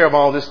taken care of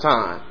all this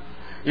time.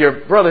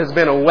 Your brother has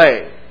been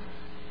away,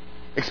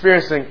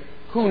 experiencing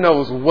who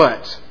knows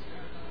what.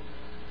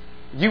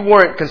 You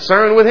weren't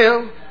concerned with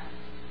him.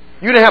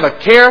 You didn't have a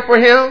care for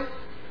him.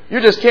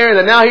 You're just caring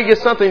that now he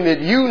gets something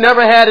that you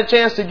never had a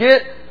chance to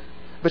get,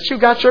 but you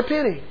got your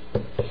penny.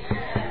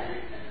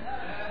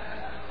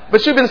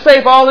 But you've been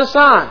safe all this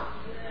time.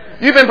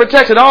 You've been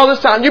protected all this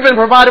time. You've been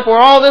provided for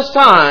all this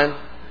time.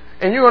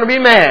 And you're going to be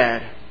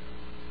mad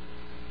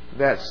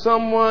that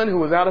someone who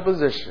was out of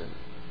position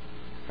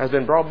has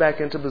been brought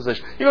back into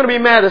position. You're going to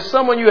be mad that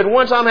someone you at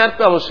one time had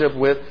fellowship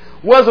with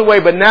was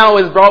away, but now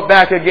is brought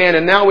back again,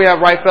 and now we have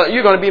right fellowship.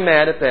 You're going to be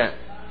mad at that.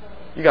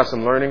 You got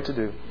some learning to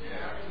do.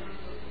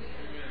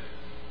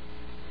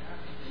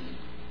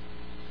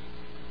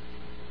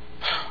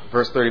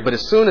 Verse 30, but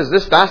as soon as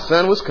this thy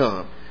son was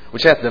come,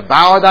 which hath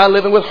devoured thy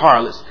living with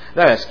harlots,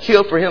 thou hast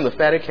killed for him the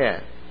fatted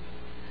calf.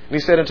 And he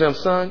said unto him,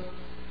 Son,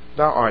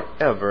 thou art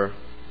ever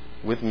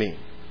with me,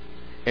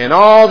 and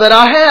all that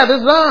I have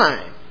is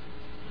thine.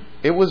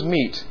 It was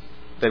meet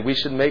that we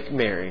should make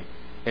merry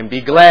and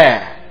be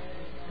glad.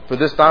 For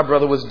this thy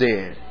brother was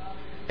dead,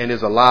 and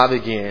is alive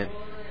again,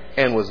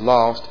 and was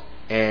lost,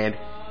 and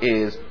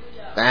is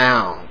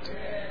found.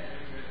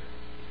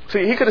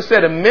 See, he could have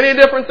said a many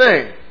different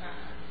things,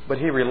 but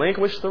he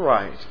relinquished the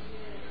right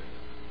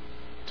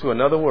to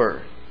another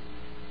word.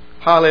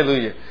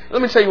 Hallelujah.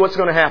 Let me tell you what's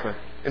going to happen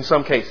in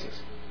some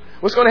cases.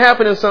 What's going to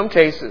happen in some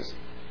cases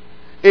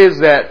is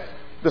that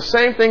the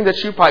same thing that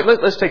you pipe,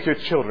 let's take your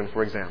children,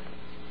 for example.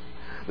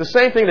 The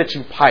same thing that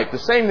you pipe, the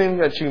same thing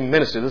that you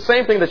minister, the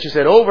same thing that you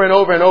said over and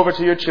over and over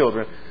to your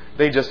children,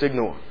 they just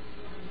ignore.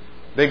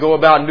 They go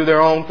about and do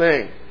their own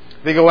thing.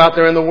 They go out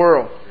there in the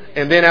world.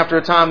 And then after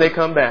a time, they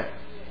come back.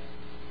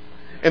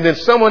 And then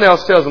someone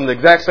else tells them the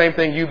exact same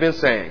thing you've been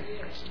saying.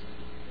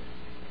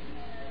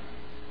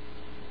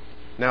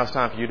 Now it's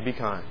time for you to be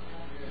kind.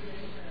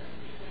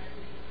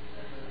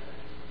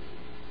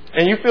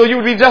 And you feel you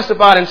would be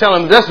justified in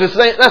telling them, that's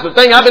the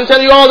thing I've been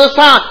telling you all this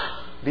time.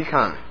 Be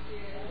kind.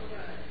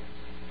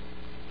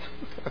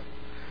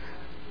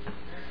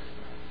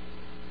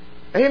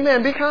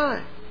 Amen. Be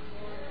kind.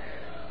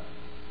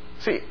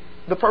 See,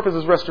 the purpose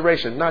is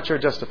restoration, not your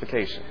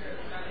justification.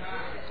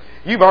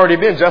 You've already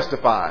been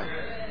justified.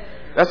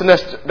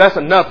 That's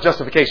enough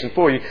justification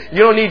for you. You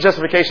don't need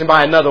justification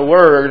by another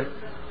word.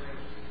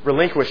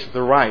 Relinquish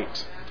the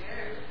right.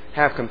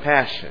 Have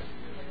compassion.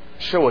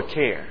 Show a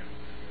care.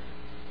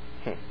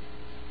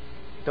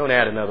 Don't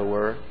add another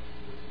word.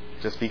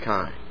 Just be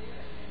kind.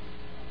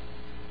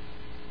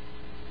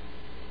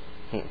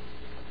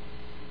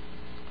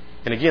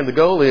 And again, the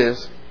goal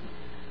is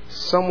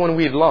someone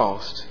we've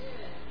lost.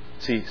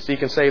 See,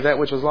 seek and save that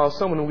which was lost.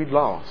 Someone who we've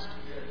lost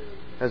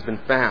has been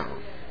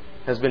found,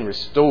 has been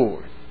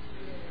restored.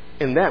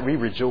 In that we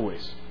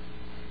rejoice.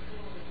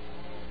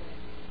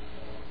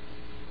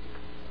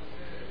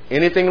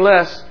 Anything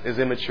less is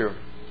immature.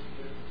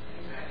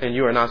 And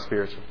you are not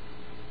spiritual.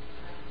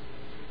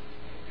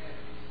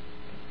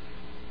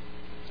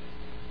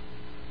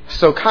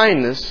 So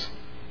kindness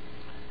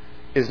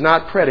is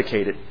not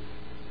predicated.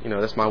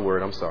 That's my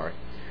word, I'm sorry.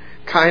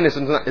 Kindness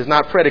is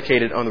not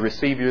predicated on the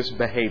receiver's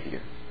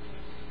behavior.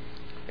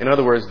 In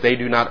other words, they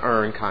do not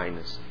earn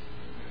kindness.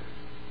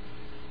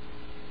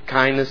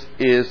 Kindness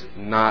is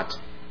not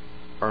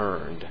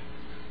earned.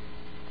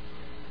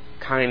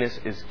 Kindness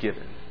is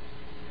given.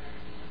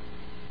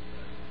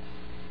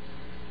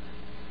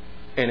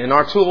 And in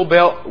our tool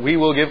belt, we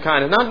will give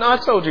kindness. Now, I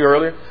told you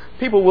earlier,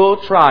 people will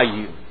try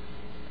you.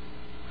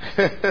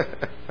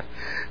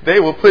 They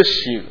will push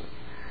you.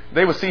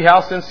 They will see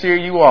how sincere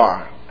you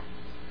are.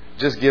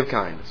 Just give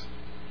kindness.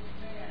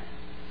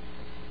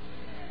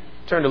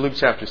 Turn to Luke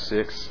chapter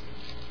 6.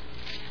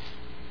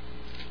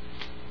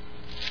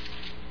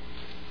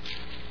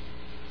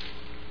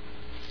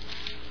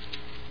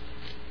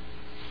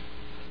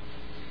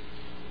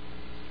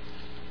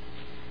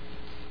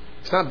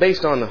 It's not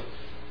based on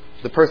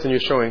the person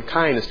you're showing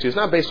kindness to. It's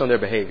not based on their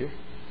behavior.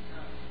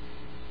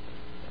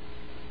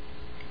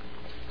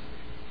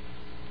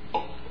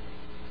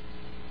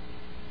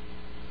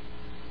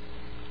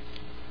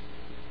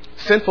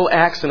 Sinful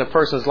acts in a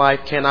person's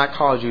life cannot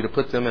cause you to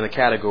put them in a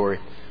category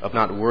of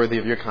not worthy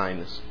of your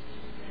kindness.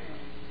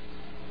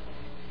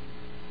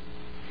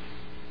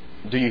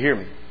 Do you hear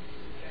me?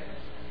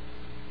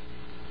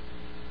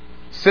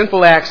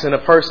 Sinful acts in a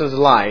person's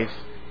life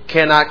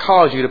cannot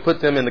cause you to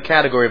put them in the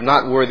category of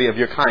not worthy of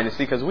your kindness,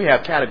 because we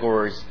have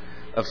categories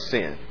of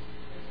sin.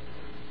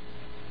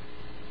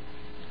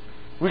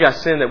 We got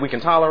sin that we can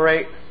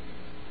tolerate,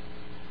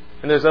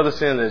 and there's other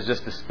sin that is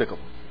just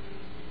despicable.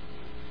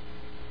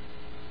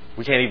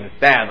 We can't even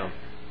fathom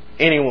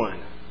anyone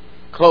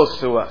close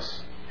to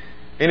us,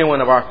 anyone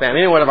of our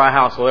family, anyone of our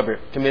household ever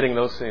committing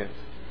those sins.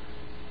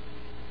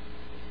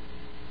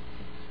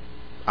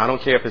 I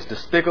don't care if it's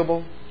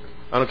despicable.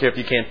 I don't care if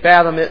you can't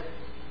fathom it.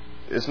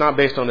 It's not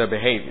based on their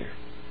behavior.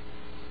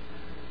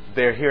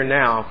 They're here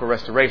now for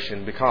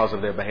restoration because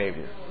of their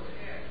behavior.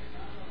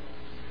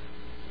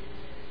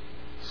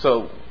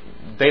 So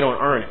they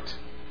don't earn it.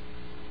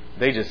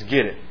 They just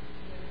get it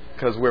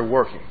because we're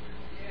working.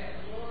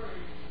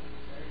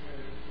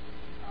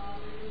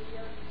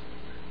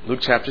 Luke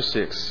chapter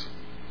 6,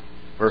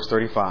 verse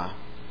 35.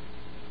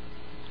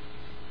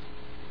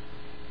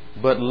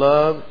 But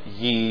love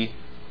ye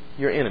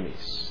your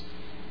enemies,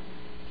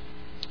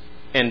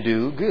 and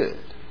do good,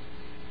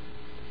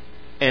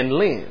 and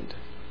lend,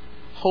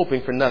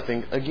 hoping for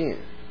nothing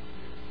again.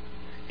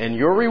 And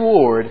your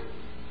reward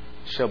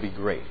shall be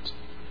great,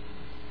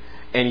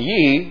 and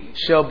ye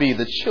shall be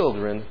the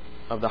children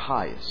of the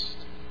highest,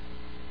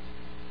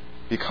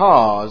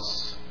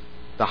 because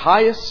the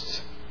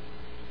highest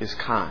is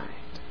kind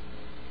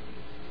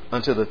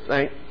unto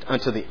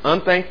the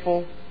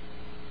unthankful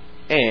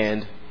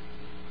and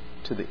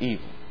to the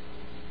evil.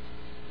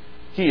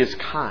 He is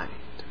kind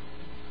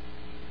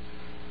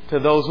to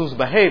those whose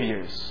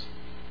behaviors,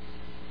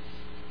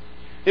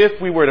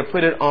 if we were to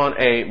put it on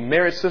a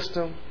merit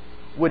system,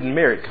 wouldn't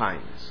merit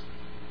kindness.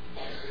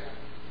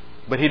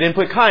 But He didn't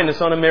put kindness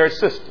on a merit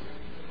system.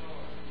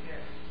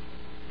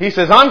 He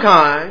says, I'm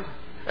kind.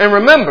 And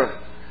remember,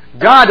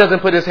 God doesn't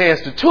put His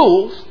hands to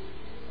tools.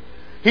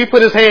 He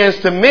put His hands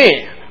to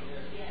men.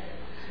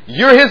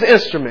 You're His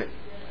instrument.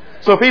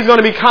 So if He's going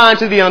to be kind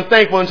to the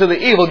unthankful and to the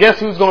evil, guess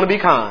who's going to be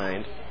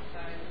kind?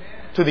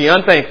 To the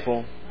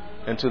unthankful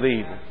and to the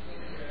evil.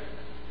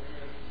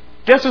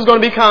 Guess who's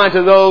going to be kind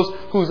to those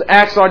whose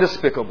acts are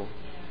despicable?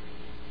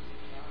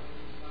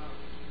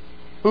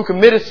 Who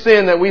committed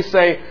sin that we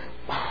say,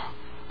 oh,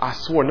 I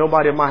swore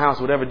nobody in my house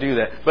would ever do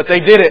that. But they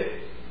did it.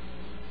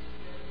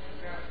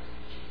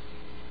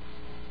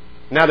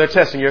 Now they're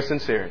testing your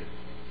sincerity.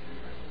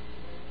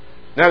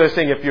 Now they're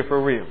seeing if you're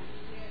for real.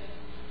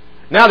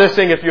 Now they're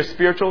seeing if you're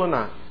spiritual or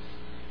not.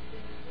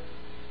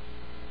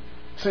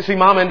 See,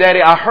 Mom and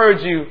Daddy, I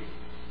heard you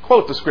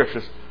quote the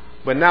scriptures,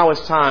 but now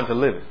it's time to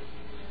live it.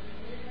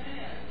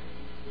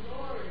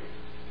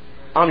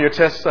 I'm your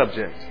test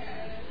subject.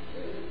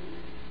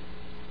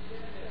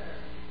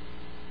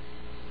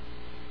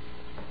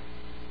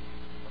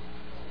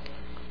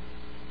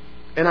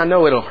 And I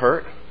know it'll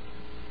hurt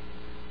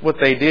what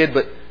they did,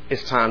 but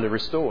it's time to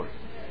restore.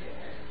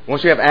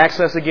 Once you have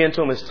access again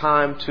to them, it's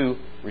time to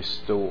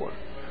restore.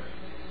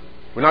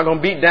 We're not going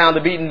to beat down the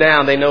beaten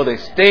down. They know they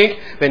stink.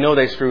 They know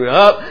they screwed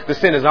up. The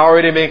sin has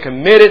already been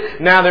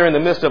committed. Now they're in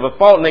the midst of a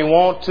fault and they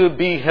want to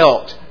be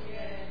helped.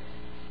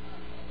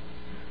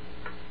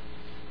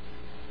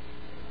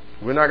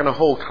 We're not going to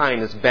hold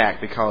kindness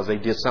back because they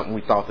did something we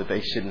thought that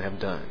they shouldn't have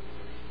done.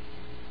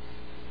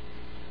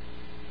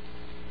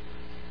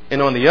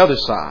 And on the other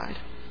side,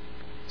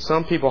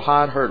 some people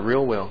hide hurt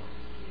real well.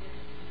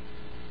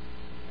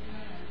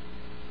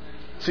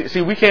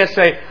 See, we can't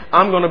say,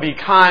 I'm going to be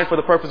kind for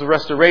the purpose of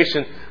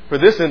restoration for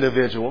this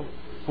individual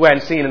who I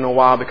hadn't seen in a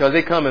while, because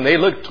they come and they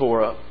look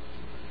tore up.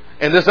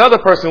 And this other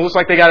person looks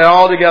like they got it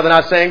all together,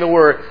 not saying a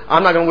word.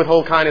 I'm not going to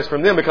withhold kindness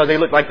from them because they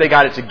look like they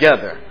got it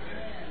together.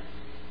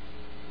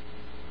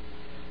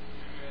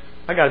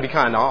 I got to be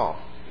kind to all.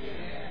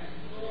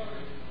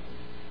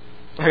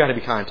 I got to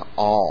be kind to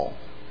all.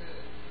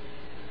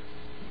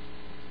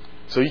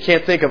 So you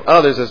can't think of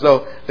others as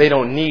though they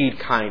don't need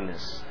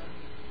kindness.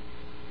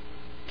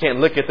 Can't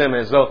look at them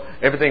as though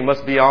everything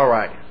must be all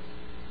right.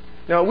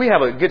 Now, we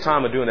have a good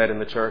time of doing that in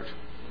the church,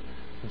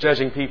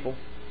 judging people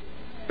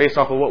based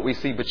off of what we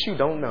see, but you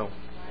don't know.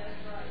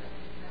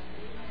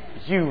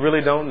 You really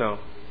don't know.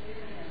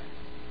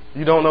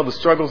 You don't know the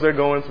struggles they're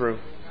going through.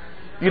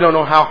 You don't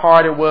know how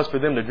hard it was for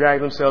them to drag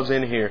themselves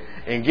in here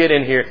and get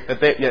in here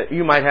that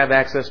you might have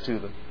access to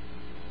them.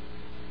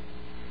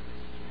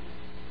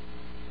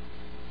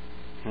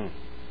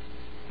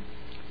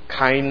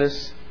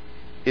 Kindness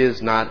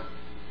is not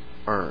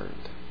earned.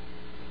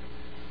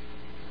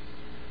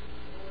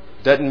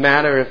 Doesn't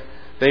matter if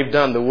they've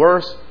done the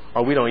worst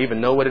or we don't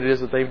even know what it is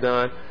that they've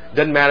done.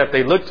 Doesn't matter if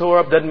they look tore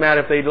up. Doesn't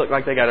matter if they look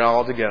like they got it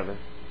all together.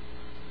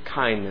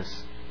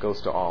 Kindness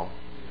goes to all.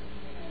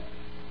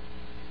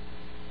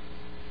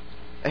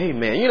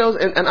 Amen. You know,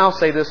 and I'll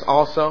say this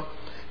also,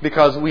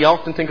 because we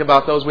often think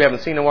about those we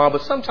haven't seen in a while,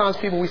 but sometimes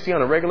people we see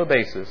on a regular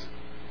basis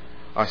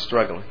are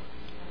struggling.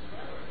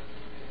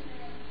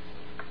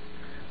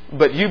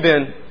 But you've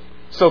been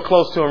so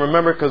close to him,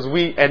 remember, because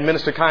we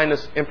administer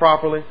kindness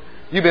improperly.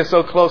 You've been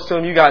so close to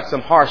him, you got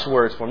some harsh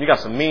words for him. You got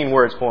some mean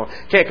words for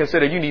him. Can't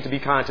consider you need to be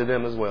kind to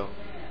them as well.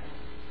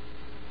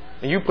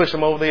 And you push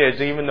them over the edge,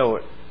 didn't even know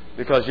it,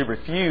 because you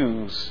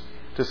refuse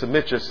to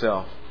submit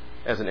yourself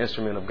as an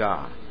instrument of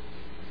God,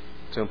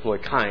 to employ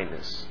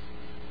kindness.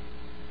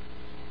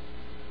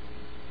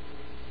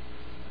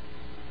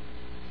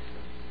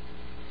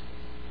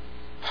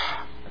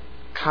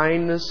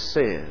 Kindness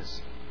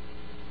says,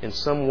 in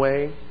some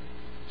way,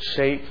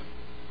 shape,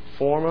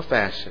 form, or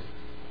fashion,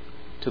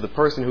 to the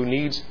person who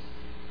needs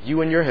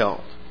you and your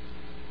help,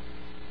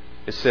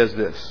 it says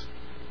this: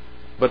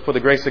 but for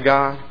the grace of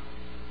God,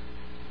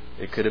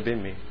 it could have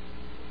been me.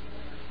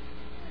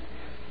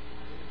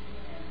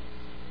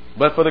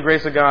 But for the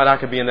grace of God, I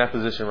could be in that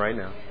position right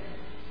now.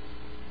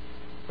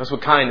 That's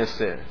what kindness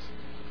says.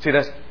 See,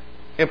 that's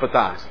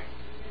empathizing.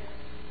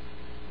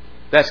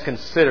 That's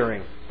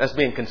considering. That's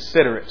being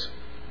considerate.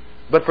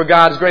 But for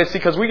God's grace, see,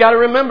 because we got to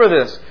remember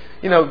this.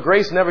 You know,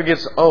 grace never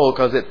gets old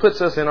because it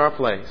puts us in our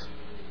place.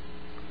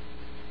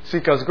 See,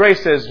 because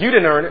grace says you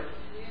didn't earn it.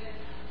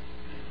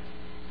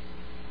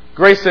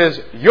 Grace says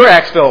your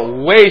axe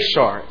fell way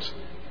short.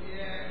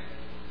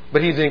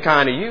 But He's been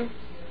kind to you.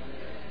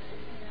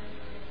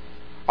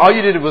 All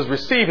you did was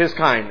receive His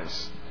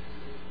kindness.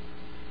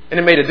 And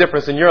it made a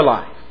difference in your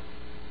life.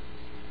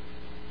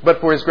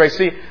 But for His grace,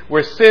 see,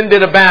 where sin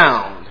did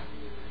abound.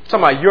 I'm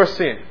talking about your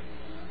sin.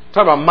 I'm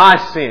talking about my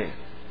sin.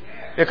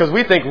 Because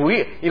we think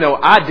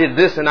I did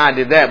this and I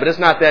did that, but it's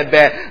not that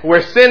bad.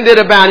 Where sin did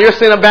abound, your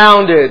sin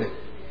abounded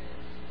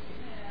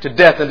to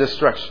death and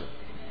destruction,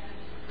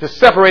 to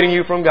separating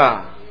you from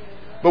God.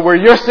 But where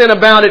your sin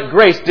abounded,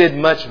 grace did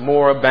much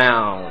more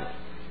abound.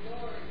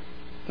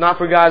 Not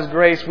for God's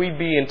grace, we'd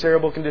be in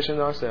terrible condition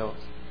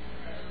ourselves.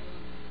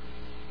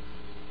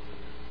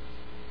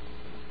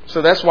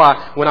 So that's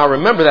why when I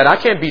remember that, I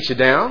can't beat you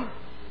down.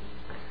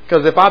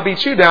 Because if I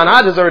beat you down,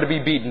 I deserve to be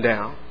beaten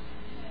down.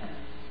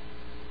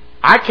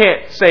 I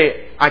can't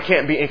say I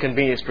can't be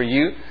inconvenienced for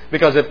you,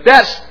 because if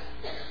that's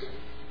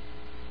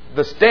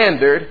the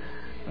standard,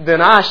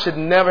 then I should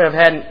never have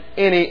had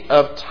any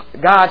of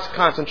God's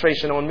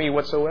concentration on me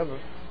whatsoever.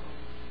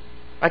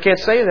 I can't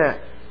say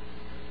that.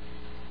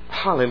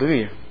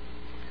 Hallelujah.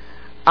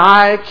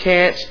 I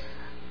can't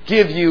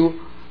give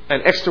you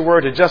an extra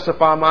word to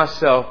justify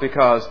myself,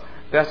 because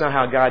that's not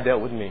how God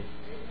dealt with me.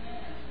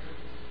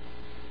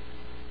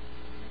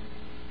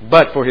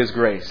 But for His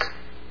grace,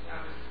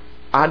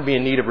 I'd be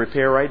in need of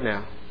repair right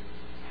now.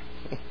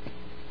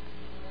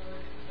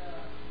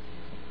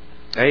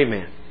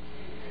 Amen.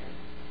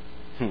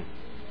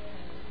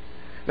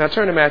 Now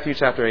turn to Matthew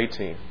chapter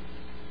 18.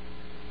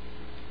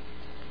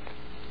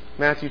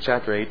 Matthew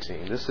chapter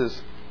 18. This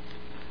is,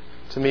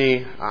 to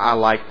me, I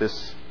like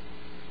this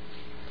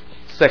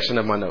section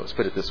of my notes,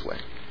 put it this way.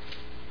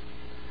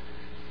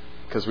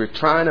 Because we're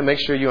trying to make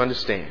sure you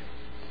understand.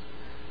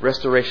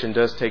 Restoration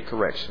does take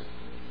correction.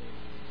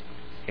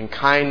 And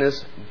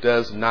kindness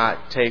does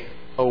not take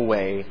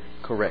away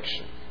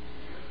correction.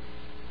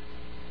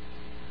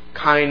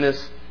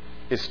 Kindness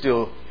is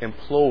still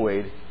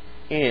employed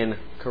in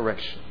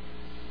correction.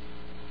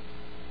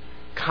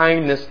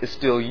 Kindness is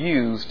still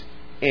used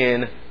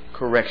in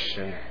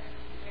correction.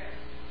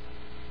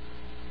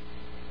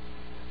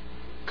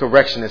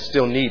 Correction is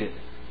still needed.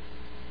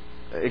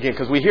 Again,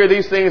 because we hear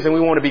these things and we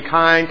want to be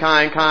kind,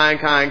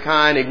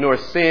 ignore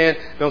sin,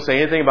 don't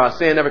say anything about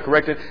sin, never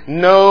correct it.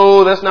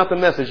 No, that's not the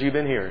message you've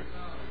been hearing.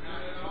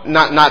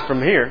 Not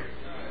from here.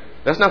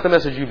 That's not the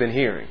message you've been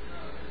hearing.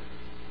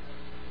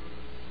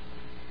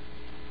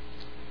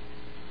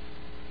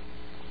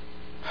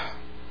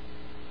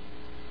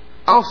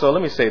 Also,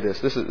 let me say this.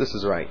 This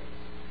is right.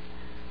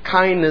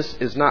 Kindness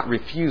is not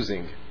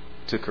refusing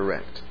to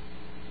correct.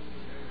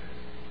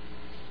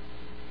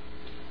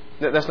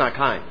 That's not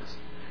kindness.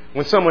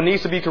 When someone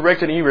needs to be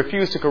corrected and you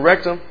refuse to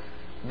correct them,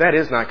 that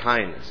is not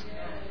kindness.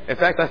 In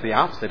fact, that's the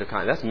opposite of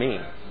kindness. That's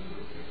mean.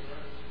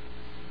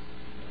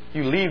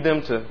 You leave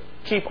them to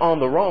keep on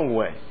the wrong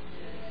way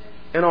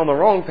and on the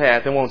wrong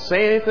path and won't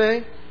say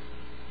anything.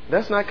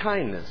 That's not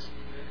kindness.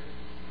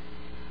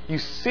 You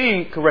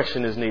see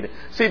correction is needed.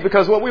 See,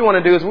 because what we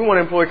want to do is we want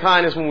to employ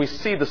kindness when we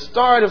see the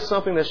start of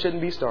something that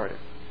shouldn't be started.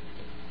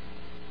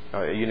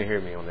 Oh, you didn't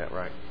hear me on that,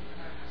 right?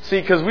 See,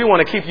 because we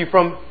want to keep you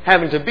from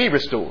having to be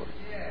restored.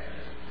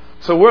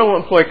 So we'll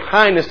employ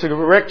kindness to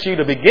correct you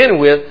to begin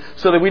with,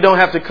 so that we don't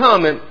have to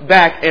come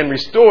back and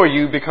restore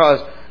you,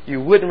 because you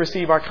wouldn't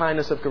receive our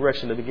kindness of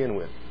correction to begin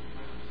with.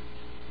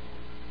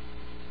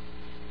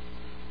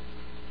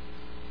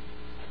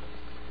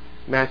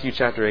 Matthew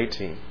chapter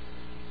 18.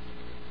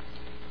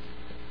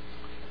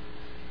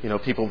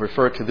 People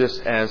refer to this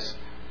as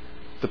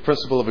the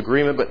principle of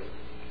agreement, but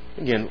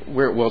again,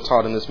 we're well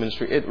taught in this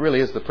ministry. It really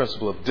is the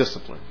principle of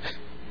discipline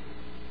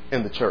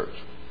in the church.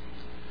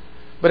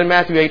 But in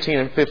Matthew 18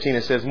 and 15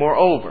 it says,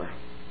 moreover,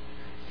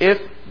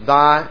 if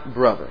thy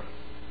brother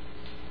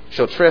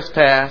shall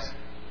trespass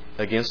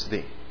against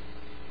thee,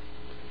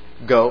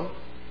 go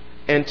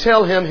and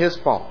tell him his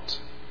fault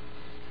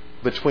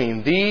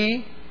between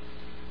thee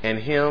and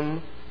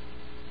Him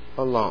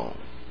alone.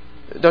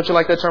 Don't you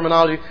like that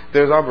terminology?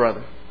 There's our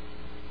brother.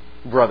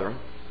 Brethren.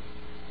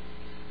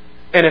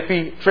 And if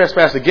he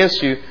trespass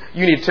against you,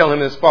 you need to tell him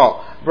his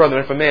fault.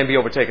 Brethren, if a man be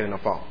overtaken in a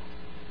fault,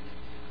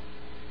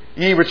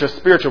 ye which are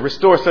spiritual,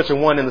 restore such a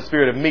one in the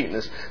spirit of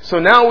meekness. So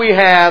now we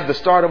have the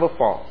start of a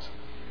fault.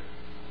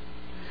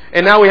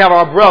 And now we have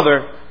our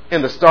brother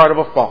in the start of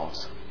a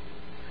fault.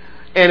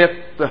 And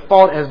if the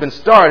fault has been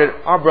started,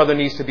 our brother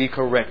needs to be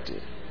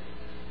corrected.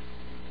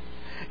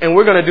 And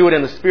we're going to do it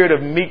in the spirit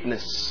of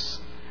meekness.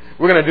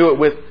 We're going to do it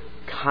with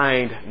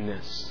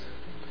kindness.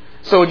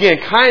 So again,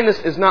 kindness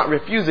is not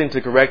refusing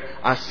to correct.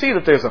 I see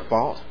that there's a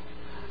fault.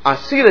 I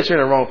see that you're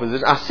in a wrong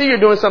position. I see you're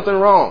doing something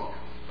wrong.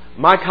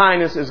 My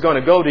kindness is going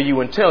to go to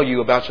you and tell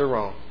you about your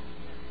wrong.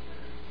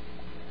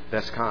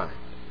 That's kind.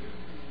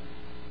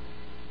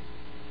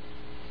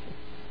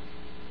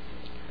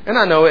 And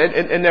I know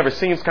it never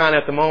seems kind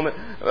at the moment,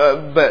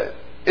 but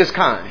it's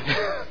kind.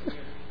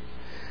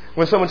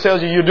 When someone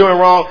tells you you're doing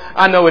wrong,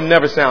 I know it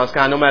never sounds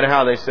kind, no matter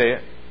how they say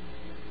it.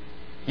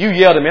 You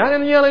yelled at me. I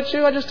didn't yell at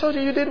you. I just told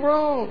you you did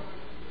wrong.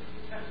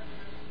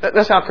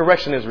 That's how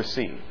correction is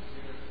received.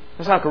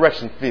 That's how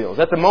correction feels.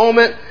 At the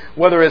moment,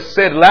 whether it's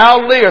said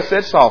loudly or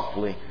said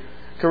softly,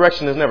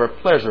 correction is never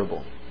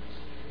pleasurable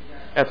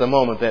at the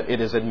moment that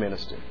it is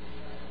administered.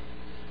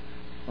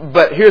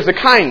 But here's the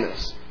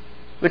kindness.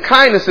 The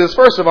kindness is,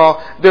 first of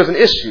all, there's an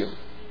issue.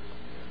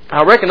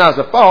 I recognize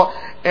the fault,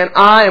 and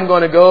I am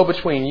going to go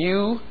between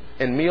you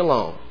and me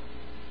alone.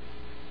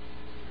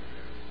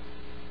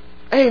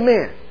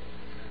 Amen.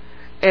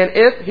 And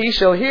if he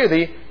shall hear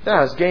thee,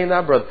 thou hast gained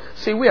thy brother.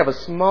 See, we have a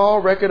small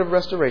record of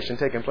restoration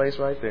taking place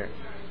right there.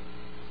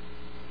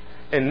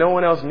 And no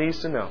one else needs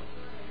to know.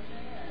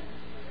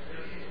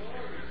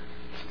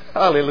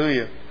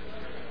 Hallelujah.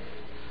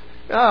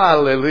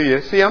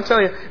 Hallelujah. See, I'm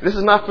telling you, this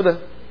is not for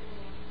the...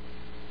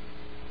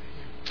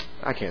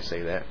 I can't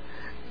say that.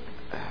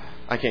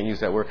 I can't use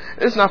that word.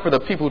 It's not for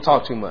the people who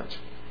talk too much.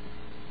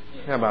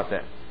 How about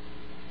that?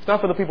 It's not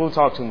for the people who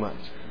talk too much.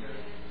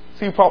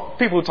 See,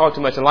 people who talk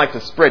too much and like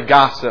to spread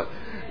gossip,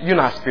 you're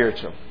not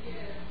spiritual.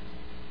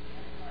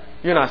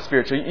 You're not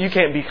spiritual. You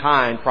can't be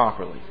kind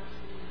properly.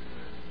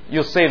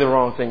 You'll say the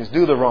wrong things,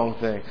 do the wrong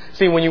thing.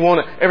 See, when you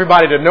want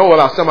everybody to know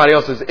about somebody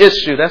else's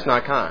issue, that's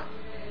not kind.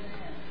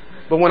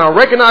 But when I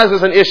recognize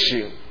there's an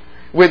issue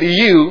with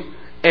you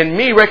and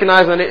me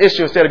recognizing the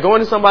issue instead of going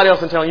to somebody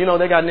else and telling you know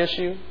they got an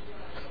issue,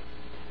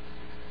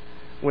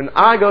 when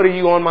I go to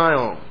you on my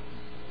own,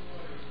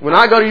 when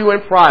I go to you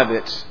in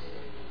private,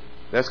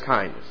 that's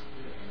kindness.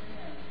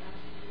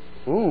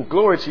 Ooh,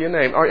 glory to your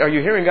name. Are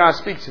you hearing God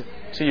speak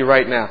to you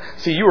right now?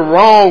 See, you were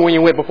wrong when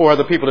you went before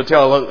other people to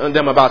tell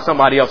them about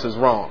somebody else's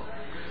wrong.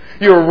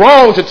 You were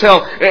wrong to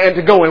tell and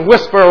to go and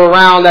whisper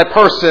around that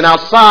person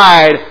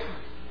outside.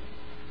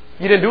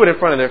 You didn't do it in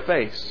front of their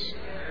face.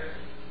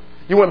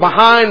 You went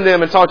behind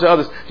them and talked to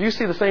others. Do you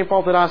see the same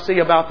fault that I see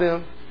about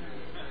them?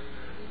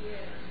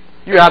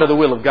 You're out of the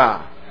will of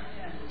God.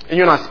 And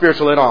you're not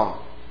spiritual at all.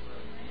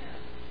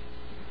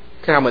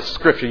 I don't care how much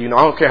scripture you know.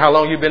 I don't care how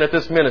long you've been at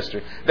this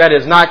ministry. That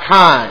is not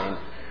kind.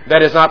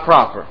 That is not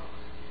proper.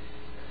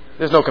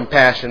 There's no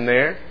compassion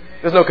there.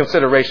 There's no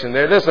consideration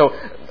there. There's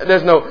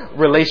no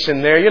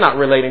relation there. You're not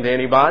relating to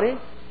anybody.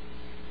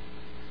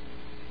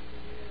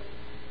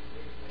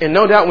 And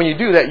no doubt when you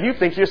do that, you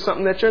think you're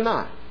something that you're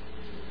not.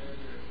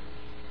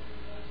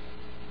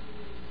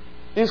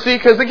 You see,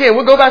 because again,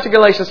 we'll go back to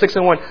Galatians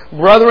 6:1.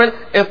 Brethren,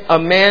 if a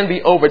man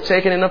be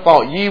overtaken in a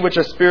fault, ye which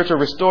are spiritual,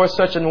 restore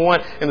such an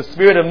one in the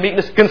spirit of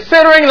meekness,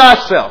 considering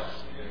thyself.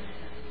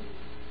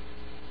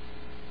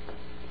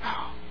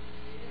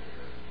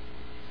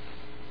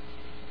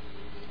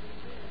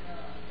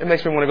 It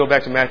makes me want to go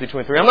back to Matthew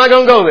 23. I'm not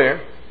going to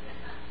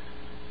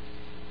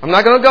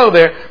go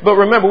there. But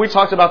remember, we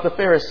talked about the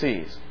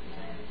Pharisees.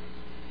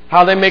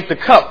 How they make the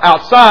cup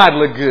outside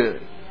look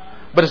good,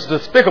 but it's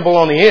despicable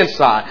on the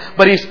inside.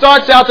 But he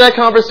starts out that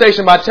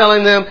conversation by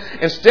telling them,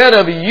 instead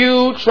of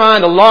you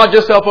trying to lord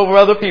yourself over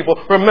other people,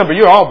 remember,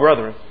 you're all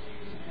brethren.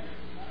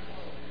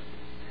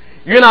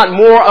 You're not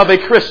more of a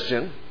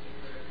Christian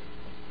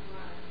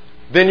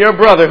than your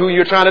brother who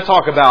you're trying to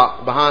talk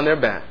about behind their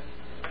back.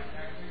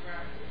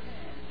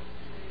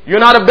 You're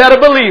not a better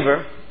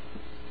believer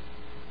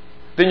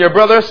than your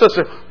brother or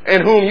sister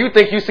in whom you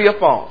think you see a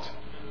fault.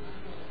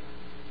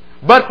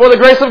 But for the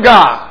grace of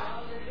God,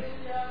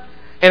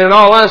 and in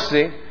all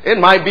honesty, it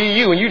might be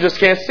you and you just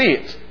can't see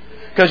it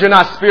because you're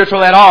not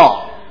spiritual at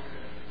all.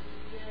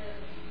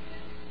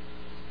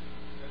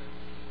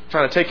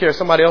 Trying to take care of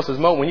somebody else's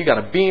mote when you got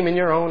a beam in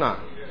your own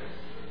eye.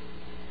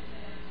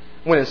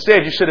 When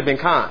instead you should have been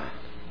kind.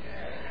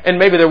 And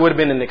maybe there would have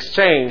been an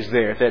exchange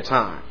there at that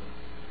time.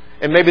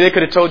 And maybe they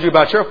could have told you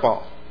about your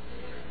fault.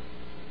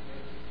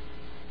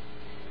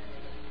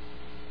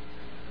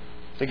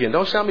 Again,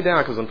 don't shout me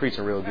down because I'm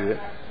preaching real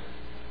good.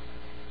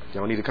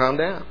 Y'all need to calm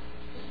down.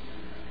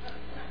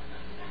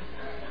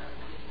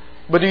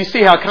 But do you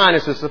see how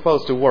kindness is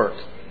supposed to work?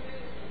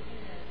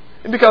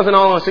 Because in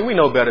all honesty, we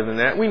know better than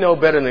that. We know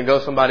better than go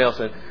to somebody else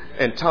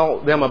and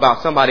tell them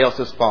about somebody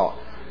else's fault.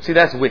 See,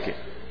 that's wicked.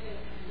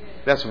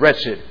 that's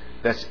wretched,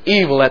 that's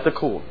evil at the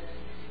core.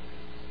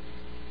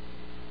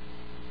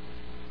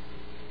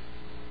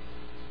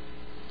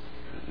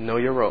 Know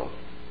your role.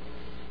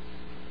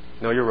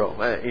 Know your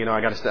role.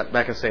 I got to step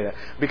back and say that.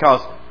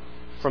 Because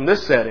from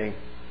this setting,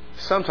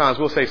 sometimes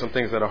we'll say some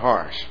things that are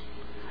harsh.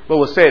 But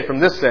we'll say it from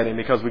this setting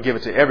because we give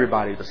it to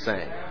everybody the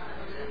same.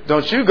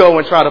 Don't you go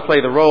and try to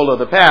play the role of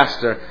the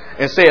pastor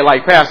and say it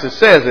like pastor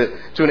says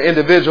it to an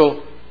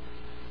individual.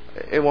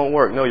 It won't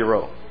work. Know your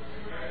role.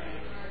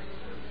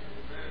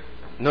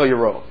 Know your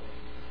role.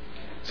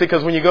 See,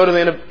 because when you go to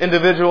the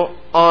individual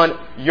on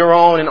your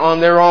own and on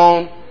their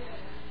own,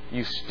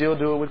 you still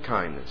do it with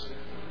kindness.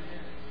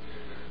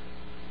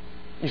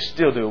 You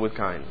still do it with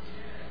kindness.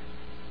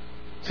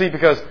 See,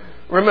 because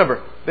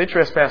remember, they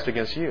trespassed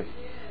against you.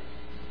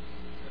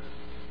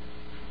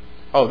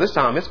 Oh, this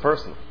time it's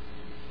personal.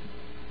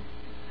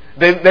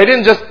 They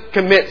didn't just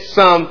commit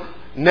some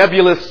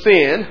nebulous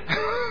sin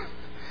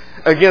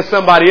against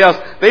somebody else.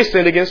 They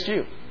sinned against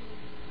you.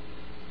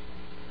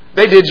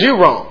 They did you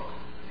wrong.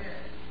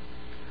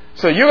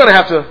 So you're going to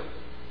have to,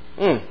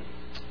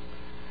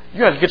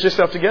 you have to get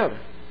yourself together.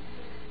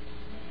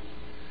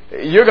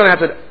 You're going to have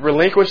to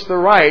relinquish the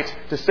right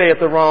to say it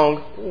the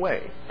wrong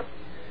way.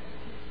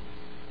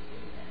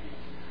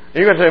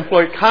 You're going to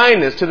employ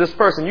kindness to this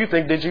person you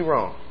think did you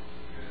wrong.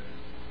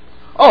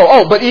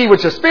 Oh, but ye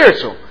which are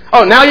spiritual.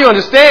 Oh, now you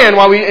understand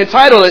why we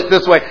entitle it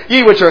this way.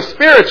 Ye which are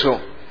spiritual.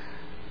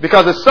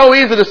 Because it's so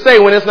easy to say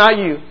when it's not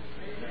you.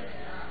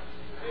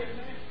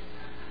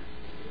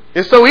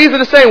 It's so easy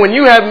to say when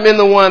you haven't been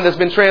the one that's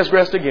been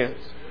transgressed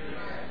against.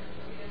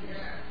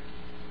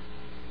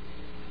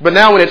 But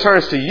now when it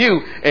turns to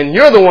you and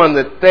you're the one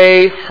that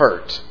they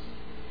hurt.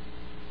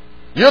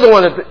 You're the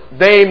one that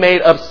they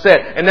made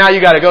upset. And now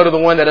you got to go to the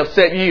one that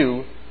upset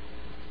you.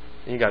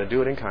 And you got to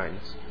do it in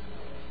kindness.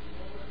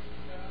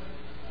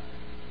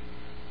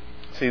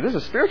 See, this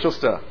is spiritual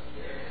stuff.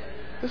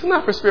 This is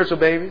not for spiritual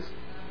babies.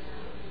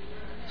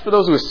 It's for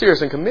those who are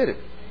serious and committed.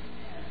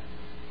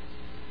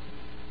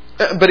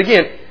 But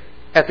again,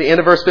 at the end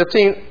of verse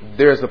 15,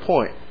 there's the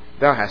point.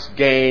 Thou hast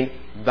gained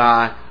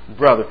thy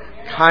brother.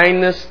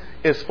 Kindness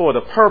is for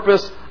the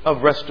purpose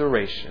of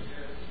restoration.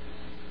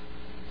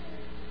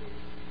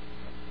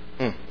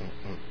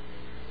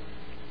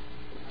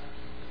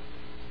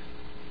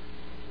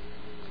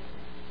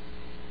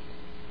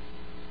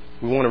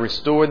 We want to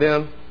restore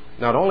them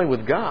not only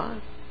with God,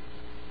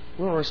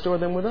 we want to restore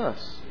them with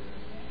us.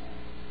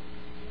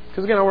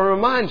 Because again, I want to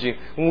remind you,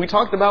 when we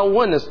talked about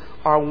oneness,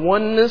 our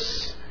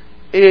oneness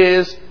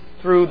is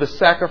through the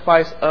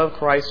sacrifice of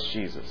Christ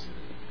Jesus.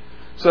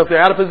 So if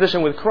they're out of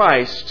position with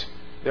Christ,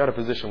 they're out of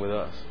position with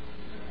us.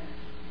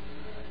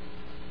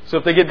 So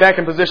if they get back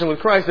in position with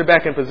Christ, they're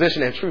back in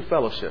position and true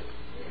fellowship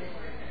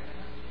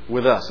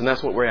with us. And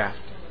that's what we're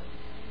after.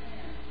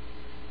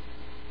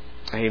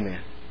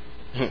 Amen.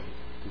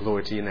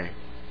 Glory to your name.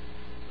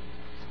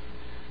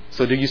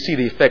 So do you see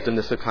the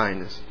effectiveness of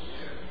kindness?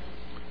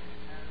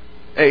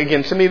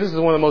 Again, to me, this is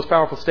one of the most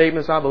powerful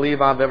statements I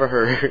believe I've ever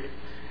heard.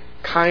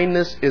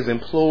 Kindness is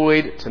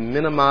employed to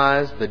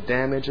minimize the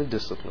damage of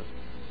discipline.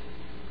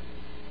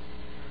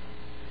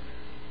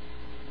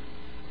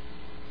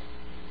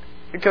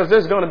 Because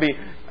there's going to be,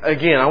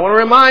 again, I want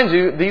to remind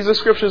you, these are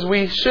scriptures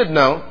we should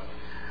know.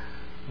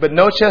 But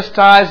no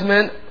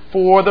chastisement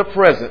for the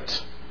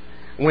present,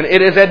 when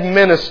it is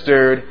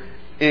administered,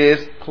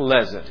 is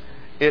pleasant.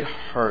 It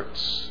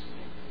hurts.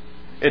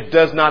 It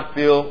does not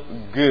feel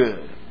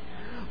good.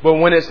 But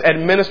when it's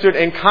administered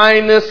in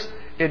kindness,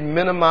 it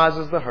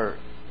minimizes the hurt.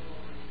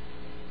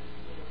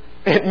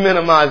 It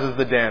minimizes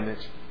the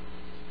damage.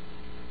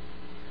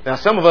 Now,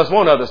 some of us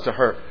want others to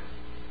hurt.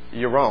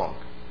 You're wrong.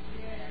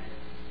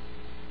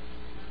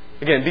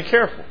 Again, be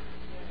careful.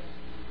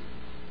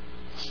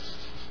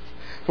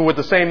 For with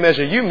the same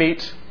measure you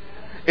meet,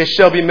 it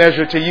shall be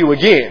measured to you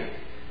again.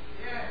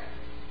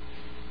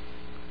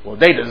 Well,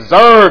 they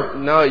deserve.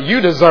 No,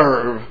 you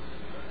deserve.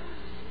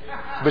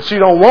 But you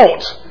don't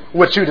want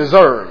what you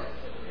deserve.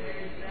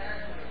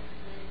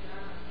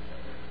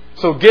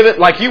 So give it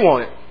like you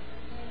want it.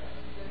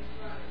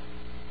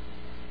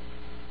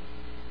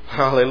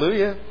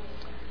 Hallelujah.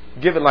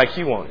 Give it like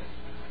you want it.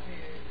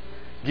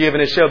 Give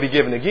and it shall be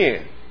given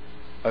again.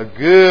 A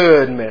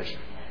good measure.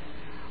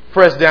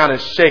 Pressed down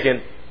and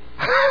shaken.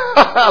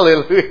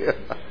 Hallelujah.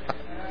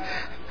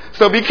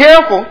 So be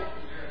careful.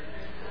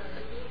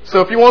 So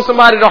if you want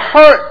somebody to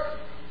hurt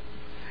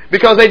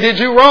because they did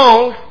you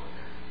wrong,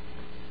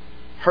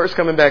 hurt's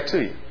coming back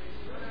to you.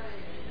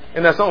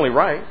 And that's only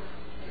right.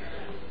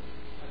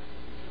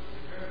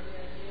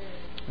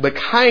 But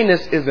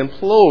kindness is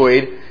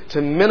employed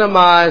to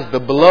minimize the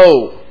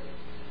blow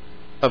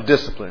of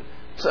discipline.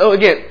 So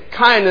again,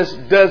 kindness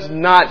does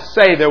not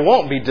say there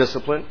won't be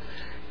discipline.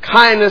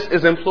 Kindness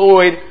is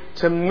employed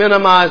to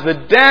minimize the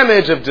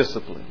damage of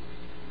discipline.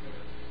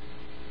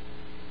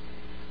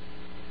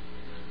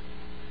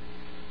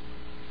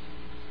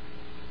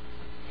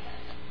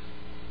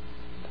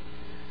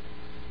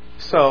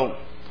 So,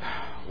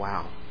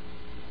 wow.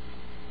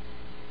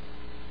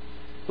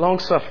 Long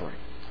suffering.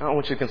 I don't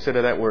want you to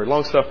consider that word.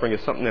 Long-suffering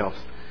is something else.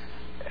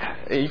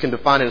 You can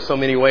define it in so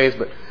many ways,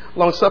 but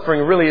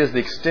long-suffering really is the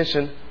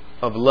extension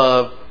of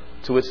love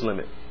to its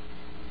limit.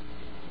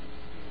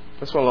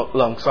 That's what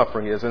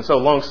long-suffering is. And so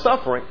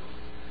long-suffering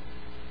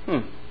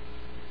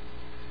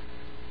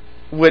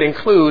would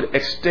include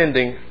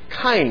extending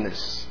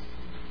kindness.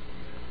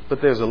 But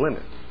there's a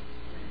limit.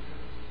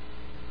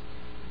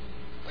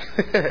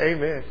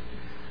 Amen.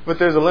 But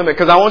there's a limit.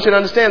 Because I want you to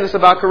understand this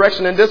about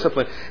correction and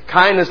discipline.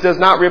 Kindness does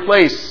not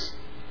replace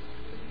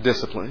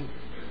discipline.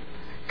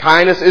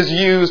 Kindness is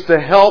used to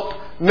help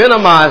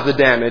minimize the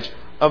damage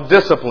of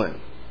discipline.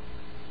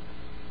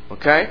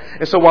 Okay?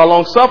 And so while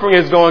long-suffering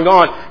is going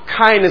on,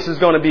 kindness is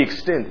going to be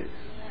extended.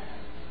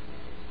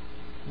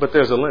 But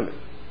there's a limit.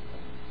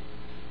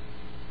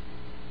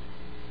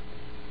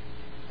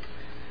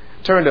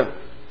 Turn to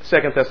 2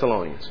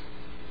 Thessalonians.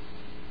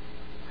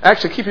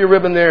 Actually, keep your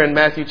ribbon there in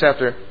Matthew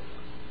chapter,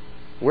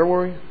 where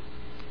were you?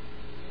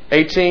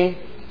 18.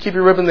 Keep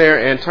your ribbon there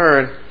and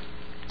turn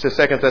to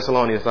 2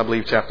 Thessalonians, I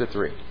believe, chapter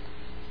 3.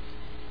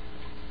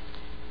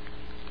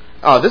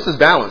 Oh, this is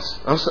balance.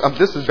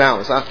 This is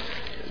balance.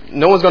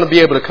 No one's going to be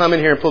able to come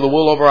in here and pull the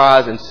wool over our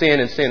eyes and sin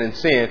and sin and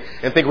sin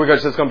and think we're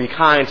just going to be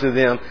kind to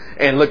them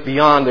and look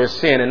beyond their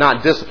sin and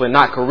not discipline,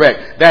 not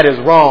correct. That is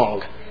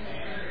wrong.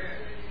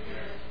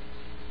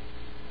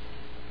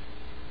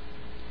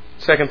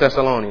 2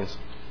 Thessalonians.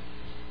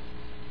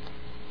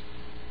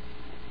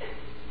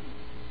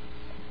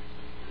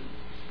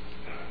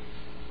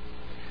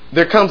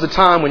 There comes a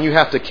time when you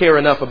have to care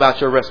enough about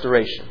your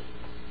restoration.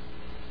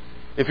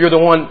 If you're the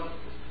one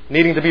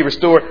needing to be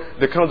restored,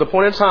 there comes a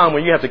point in time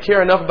when you have to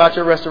care enough about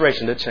your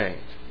restoration to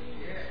change.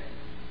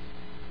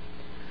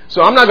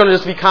 So I'm not going to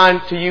just be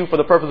kind to you for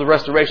the purpose of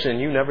restoration and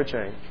you never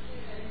change.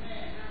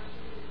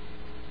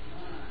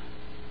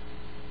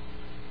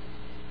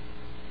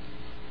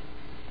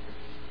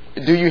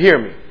 Do you hear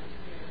me?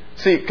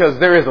 See, because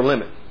there is a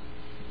limit.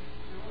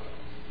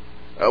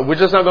 We're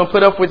just not going to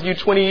put up with you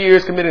 20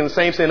 years committing the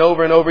same sin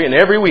over and over again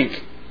every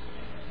week.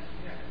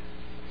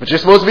 But you're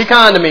supposed to be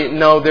kind to me.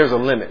 No, there's a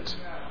limit.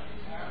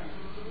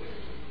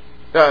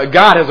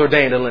 God has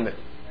ordained a limit.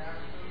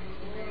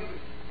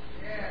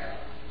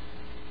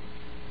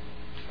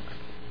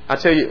 I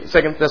tell you,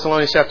 2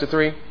 Thessalonians chapter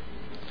 3.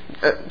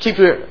 Keep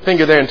your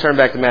finger there and turn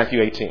back to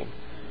Matthew 18.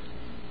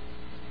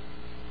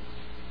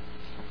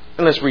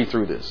 And let's read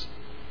through this.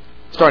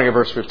 Starting at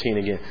verse 15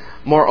 again.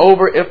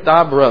 Moreover, if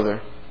thy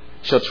brother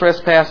shall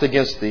trespass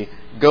against thee,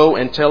 go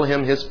and tell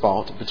him his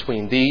fault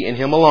between thee and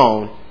him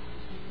alone.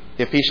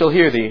 If he shall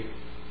hear thee,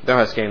 thou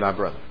hast gained thy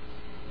brother.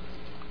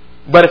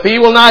 But if he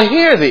will not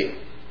hear thee,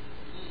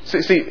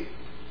 see,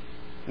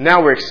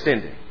 now we're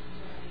extending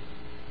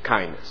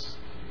kindness.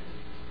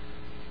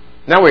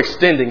 Now we're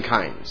extending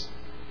kindness.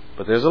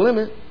 But there's a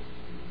limit.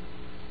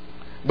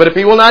 But if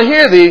he will not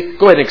hear thee,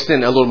 go ahead and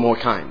extend a little more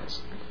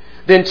kindness.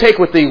 Then take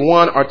with thee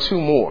one or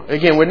two more.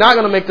 Again, we're not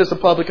going to make this a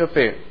public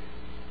affair.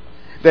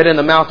 That in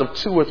the mouth of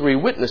 2 or 3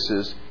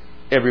 witnesses,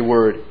 every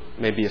word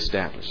may be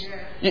established.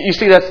 You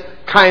see, that's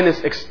kindness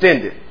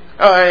extended.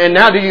 And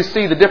now do you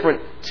see the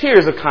different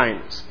tiers of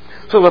kindness?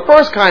 So the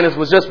first kindness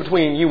was just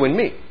between you and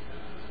me.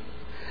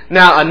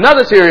 Now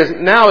another tier is,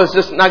 now it's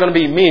just not going to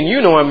be me and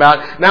you knowing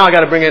about. Now I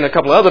got to bring in a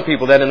couple other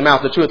people that in the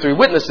mouth of 2 or 3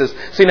 witnesses.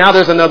 See, now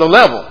there's another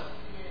level.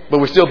 But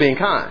we're still being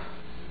kind.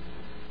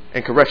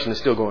 And correction is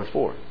still going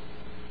forward.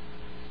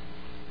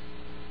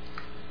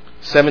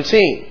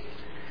 17.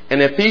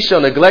 And if he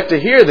shall neglect to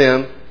hear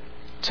them,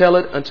 tell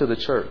it unto the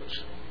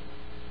church.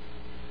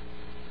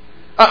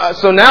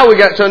 So now we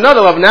got to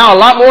another level. Now a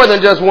lot more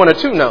than just 1 or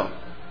 2 know.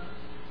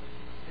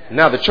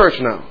 Now the church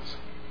knows.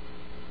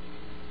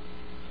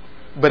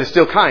 But it's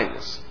still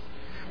kindness.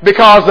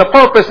 Because the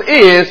purpose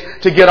is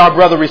to get our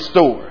brother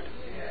restored.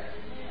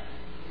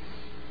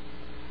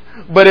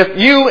 But if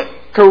you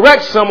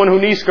correct someone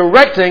who needs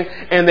correcting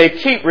and they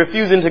keep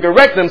refusing to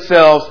correct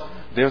themselves,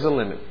 there's a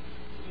limit.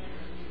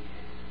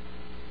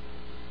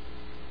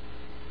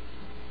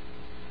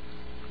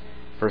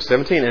 Verse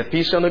 17, if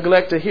he shall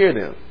neglect to hear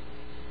them,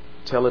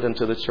 tell it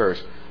unto the church.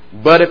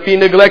 But if he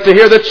neglect to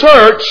hear the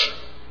church,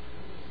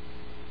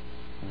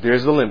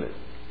 there's the limit.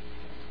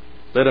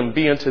 Let him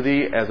be unto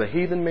thee as a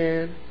heathen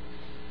man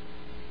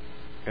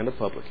and a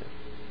publican.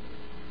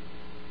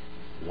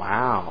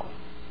 Wow.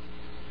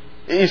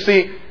 You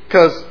see,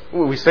 because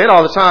we say it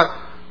all the time,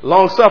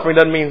 long suffering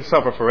doesn't mean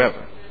suffer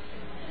forever.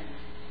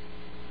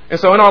 And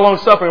so in our long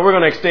suffering, we're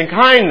going to extend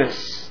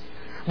kindness.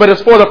 But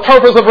it's for the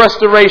purpose of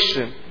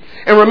restoration.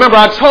 And remember,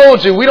 I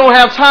told you, we don't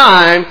have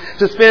time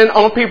to spend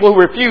on people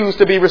who refuse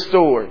to be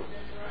restored.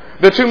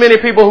 There are too many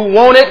people who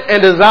want it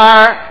and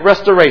desire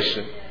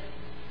restoration.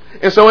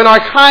 And so in our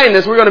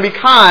kindness, we're going to be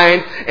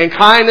kind. And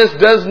kindness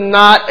does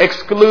not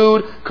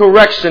exclude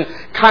correction.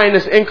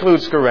 Kindness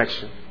includes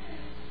correction.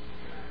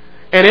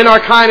 And in our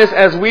kindness,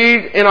 as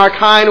we, in our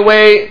kind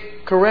way,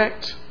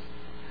 correct,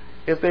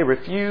 if they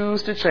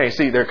refuse to change.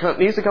 See, there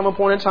needs to come a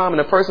point in time in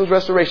a person's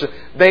restoration,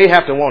 they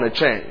have to want to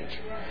change.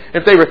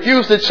 If they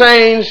refuse to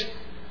change,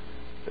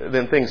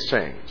 then things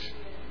change.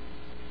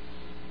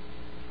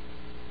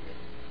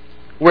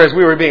 Whereas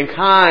we were being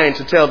kind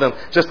to tell them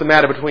just the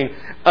matter between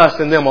us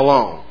and them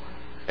alone.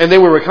 And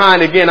then we were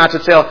kind again not to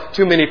tell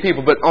too many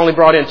people, but only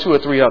brought in 2 or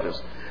 3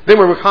 others. Then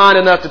we were kind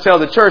enough to tell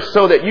the church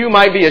so that you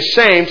might be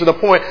ashamed to the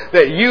point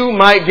that you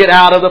might get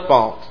out of the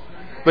fault.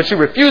 But you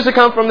refuse to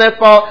come from that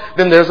fault,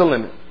 then there's a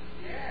limit.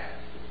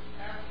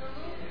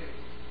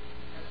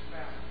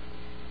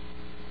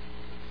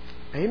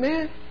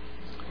 Amen.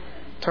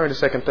 Turn to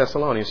 2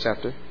 Thessalonians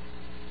chapter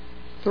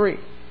 3.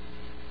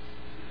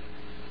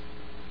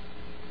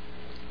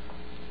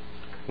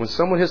 When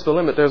someone hits the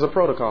limit, there's a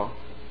protocol.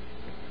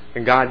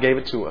 And God gave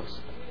it to us.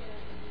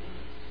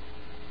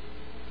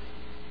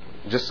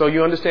 Just so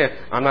you understand,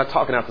 I'm not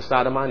talking out the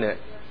side of my neck.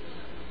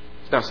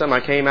 It's not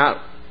something I came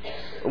out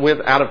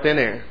of thin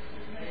air.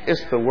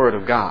 It's the Word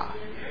of God.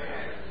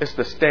 It's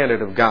the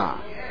standard of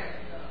God.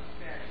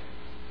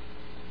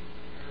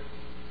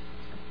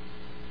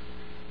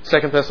 2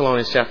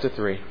 Thessalonians chapter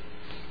 3.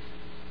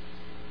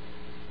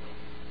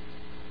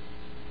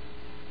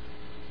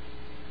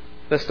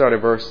 Let's start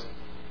at verse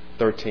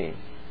 13.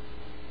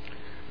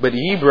 But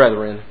ye,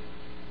 brethren,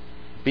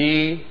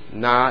 be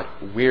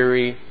not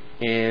weary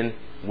in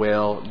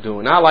well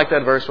doing. Now, I like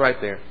that verse right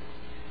there.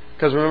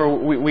 Because remember,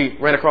 we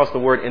ran across the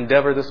word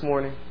endeavor this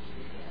morning.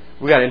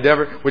 We got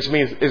endeavor, which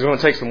means it's going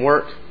to take some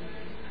work.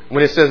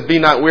 When it says be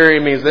not weary,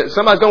 it means that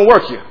somebody's going to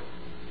work you.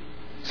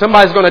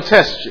 Somebody's going to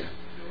test you.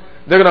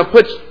 They're going to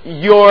put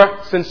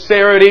your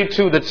sincerity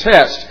to the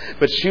test.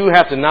 But you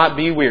have to not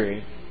be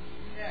weary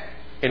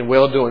in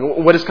well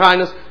doing. What is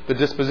kindness? The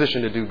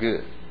disposition to do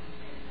good.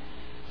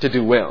 To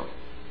do well.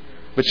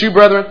 But you,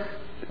 brethren,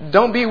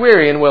 don't be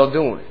weary in well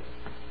doing.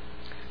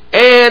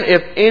 And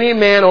if any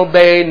man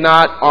obey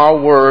not our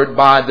word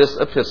by this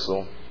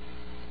epistle,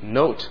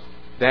 note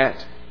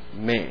that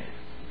man,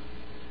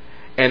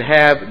 and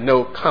have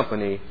no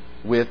company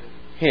with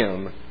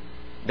him,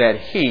 that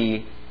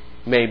he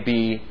may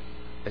be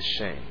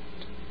ashamed.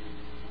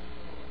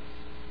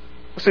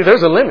 See,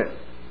 there's a limit.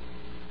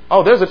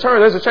 Oh, there's a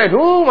turn, there's a change.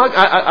 Ooh,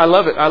 I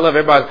love it. I love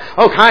everybody.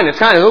 Oh, kindness.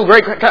 Oh,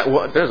 great.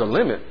 Well, there's a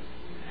limit.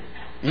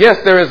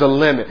 Yes, there is a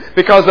limit.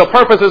 Because the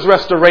purpose is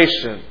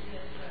restoration.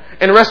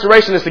 And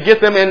restoration is to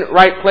get them in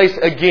right place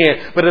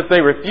again. But if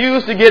they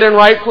refuse to get in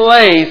right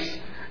place,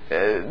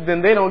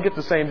 then they don't get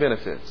the same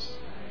benefits.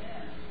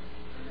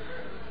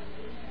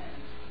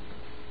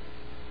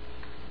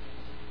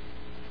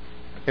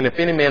 And if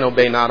any man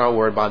obey not our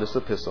word by this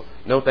epistle,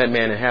 note that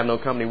man and have no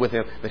company with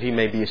him, that he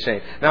may be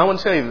ashamed. Now I want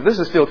to tell you that this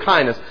is still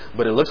kindness,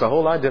 but it looks a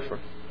whole lot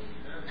different.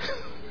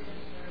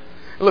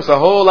 It looks a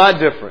whole lot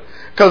different.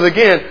 Because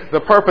again,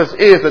 the purpose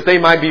is that they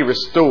might be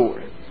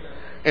restored.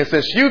 And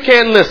since you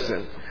can't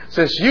listen,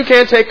 since you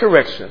can't take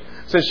correction,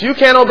 since you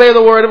can't obey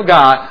the word of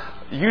God,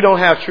 you don't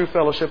have true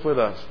fellowship with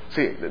us.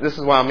 See, this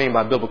is what I mean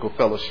by biblical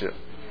fellowship.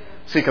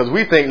 See, because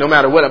we think no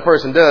matter what a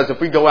person does,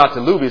 if we go out to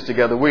Luby's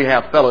together, we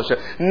have fellowship.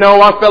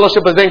 No, our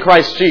fellowship is in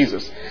Christ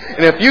Jesus.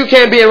 And if you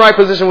can't be in right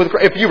position with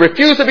Christ, if you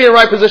refuse to be in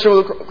right position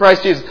with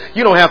Christ Jesus,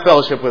 you don't have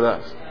fellowship with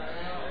us.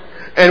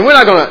 And we're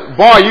not going to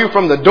bar you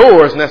from the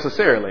doors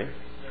necessarily.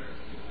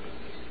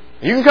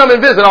 You can come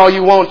and visit all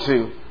you want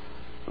to,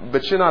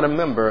 but you're not a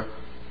member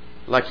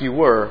like you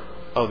were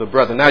of the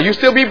brethren. Now, you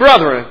still be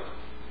brethren,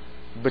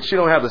 but you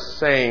don't have the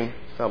same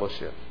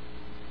fellowship.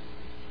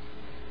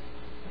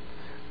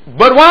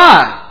 But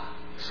why?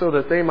 So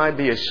that they might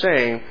be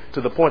ashamed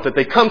to the point that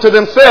they come to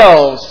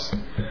themselves,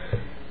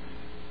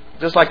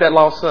 just like that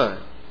lost son.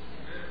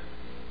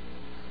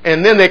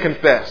 And then they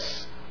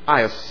confess,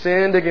 I have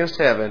sinned against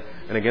heaven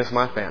and against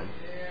my family.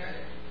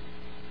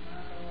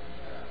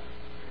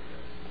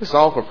 It's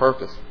all for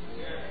purpose.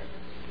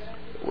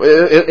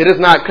 It is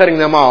not cutting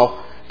them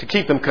off to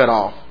keep them cut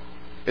off.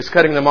 It's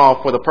cutting them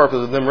off for the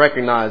purpose of them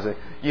recognizing,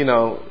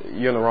 you're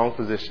in the wrong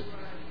position.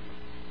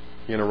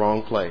 You're in the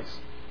wrong place.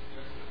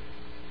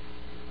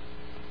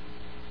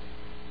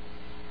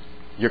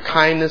 Your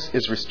kindness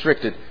is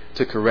restricted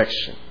to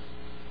correction.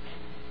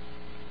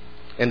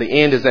 And the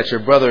end is that your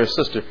brother or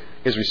sister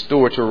is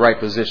restored to a right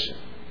position.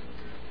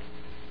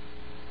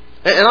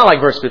 And I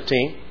like verse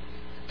 15.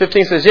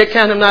 15 says, yet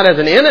count him not as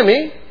an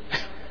enemy,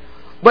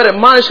 but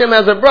admonish him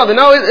as a brother.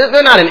 No,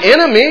 they're not an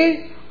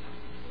enemy.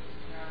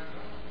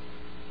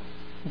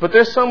 But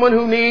there's someone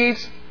who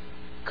needs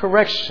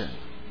correction.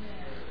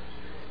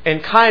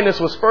 And kindness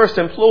was first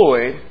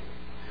employed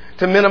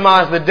to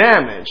minimize the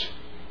damage.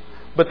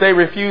 But they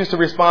refuse to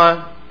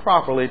respond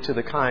properly to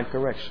the kind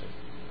correction.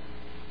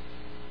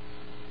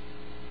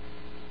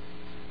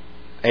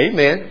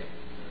 Amen.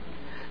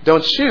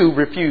 Don't you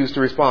refuse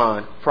to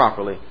respond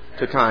properly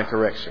to kind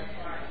correction.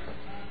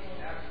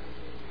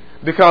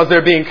 Because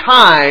they're being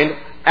kind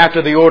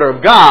after the order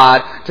of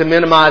God to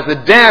minimize the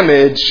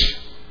damage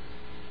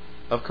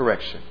of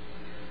correction.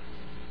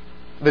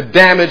 The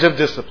damage of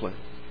discipline.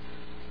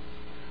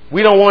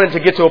 We don't want it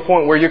to get to a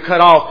point where you're cut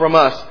off from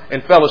us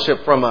and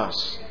fellowship from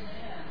us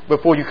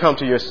before you come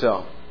to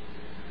yourself.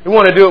 We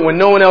want to do it when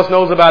no one else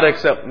knows about it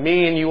except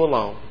me and you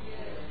alone.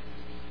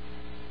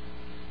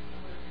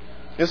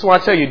 This is why I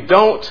tell you,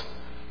 don't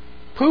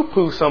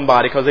poo-poo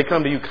somebody because they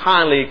come to you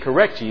kindly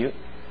correct you.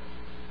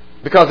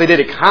 Because they did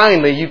it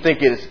kindly, you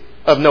think it's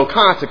of no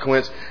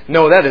consequence.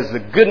 No, that is the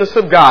goodness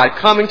of God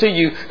coming to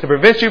you to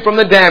prevent you from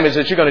the damage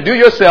that you're going to do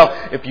yourself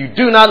if you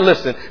do not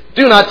listen,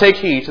 do not take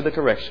heed to the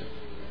correction.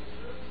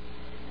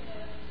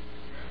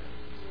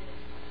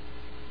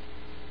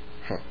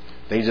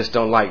 They just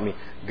don't like me.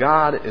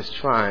 God is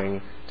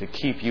trying to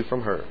keep you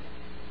from hurt.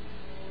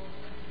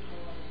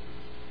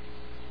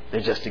 They're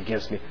just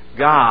against me.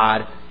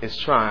 God is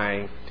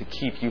trying to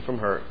keep you from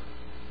hurt.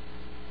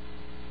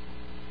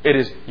 It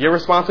is your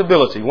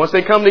responsibility, once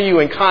they come to you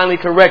and kindly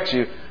correct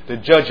you, to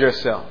judge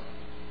yourself.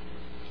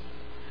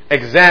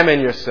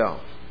 Examine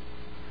yourself.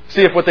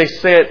 See if what they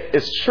said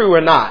is true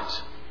or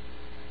not.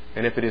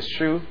 And if it is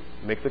true,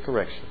 make the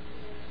correction.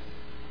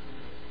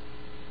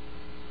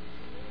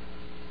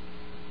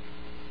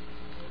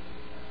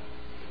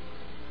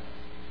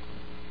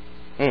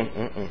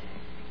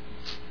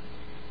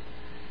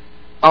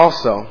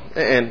 Also,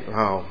 and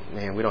oh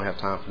man, we don't have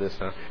time for this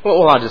now.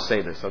 Well, I'll just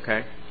say this,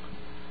 okay?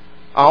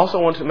 I also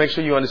want to make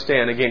sure you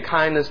understand, again,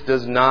 kindness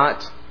does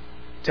not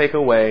take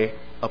away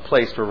a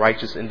place for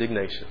righteous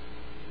indignation.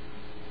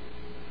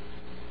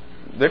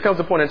 There comes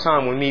a point in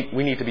time when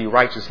we need to be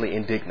righteously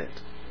indignant.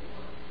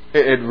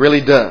 It really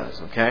does,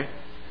 okay?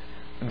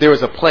 There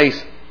is a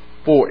place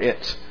for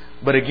it.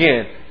 But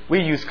again,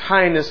 we use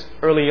kindness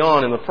early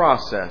on in the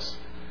process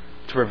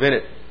to prevent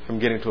it from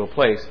getting to a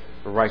place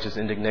where righteous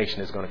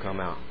indignation is going to come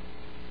out.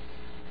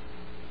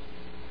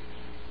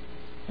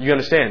 You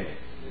understand me?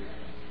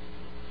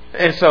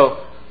 And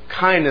so,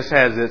 kindness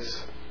has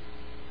its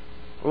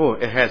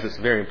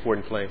very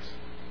important place.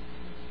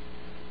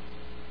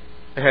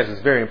 It has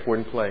its very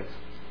important place.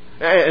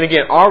 And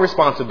again, our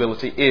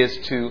responsibility is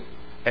to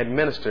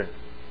administer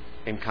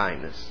in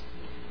kindness.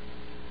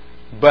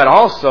 But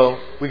also,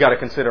 we got to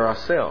consider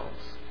ourselves.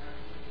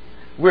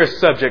 We're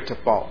subject to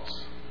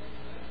faults.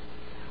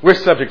 We're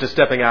subject to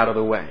stepping out of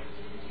the way.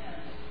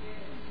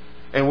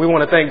 And we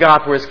want to thank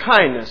God for His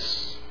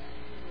kindness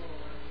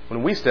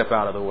when we step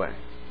out of the way.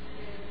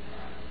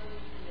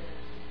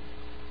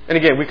 And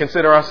again, we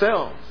consider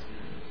ourselves.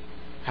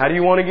 How do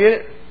you want to get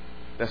it?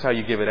 That's how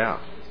you give it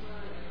out.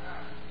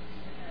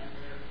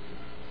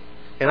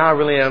 And I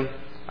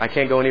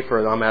can't go any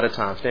further. I'm out of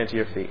time. Stand to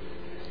your feet.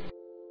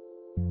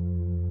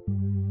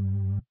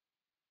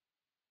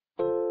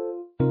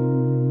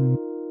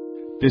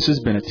 This has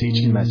been a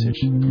teaching message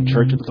from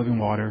Church of the Living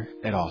Water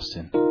at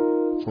Austin.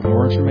 For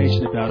more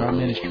information about our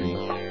ministry,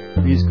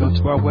 please go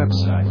to our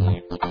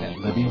website at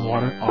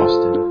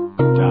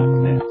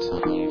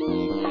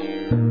livingwateraustin.net.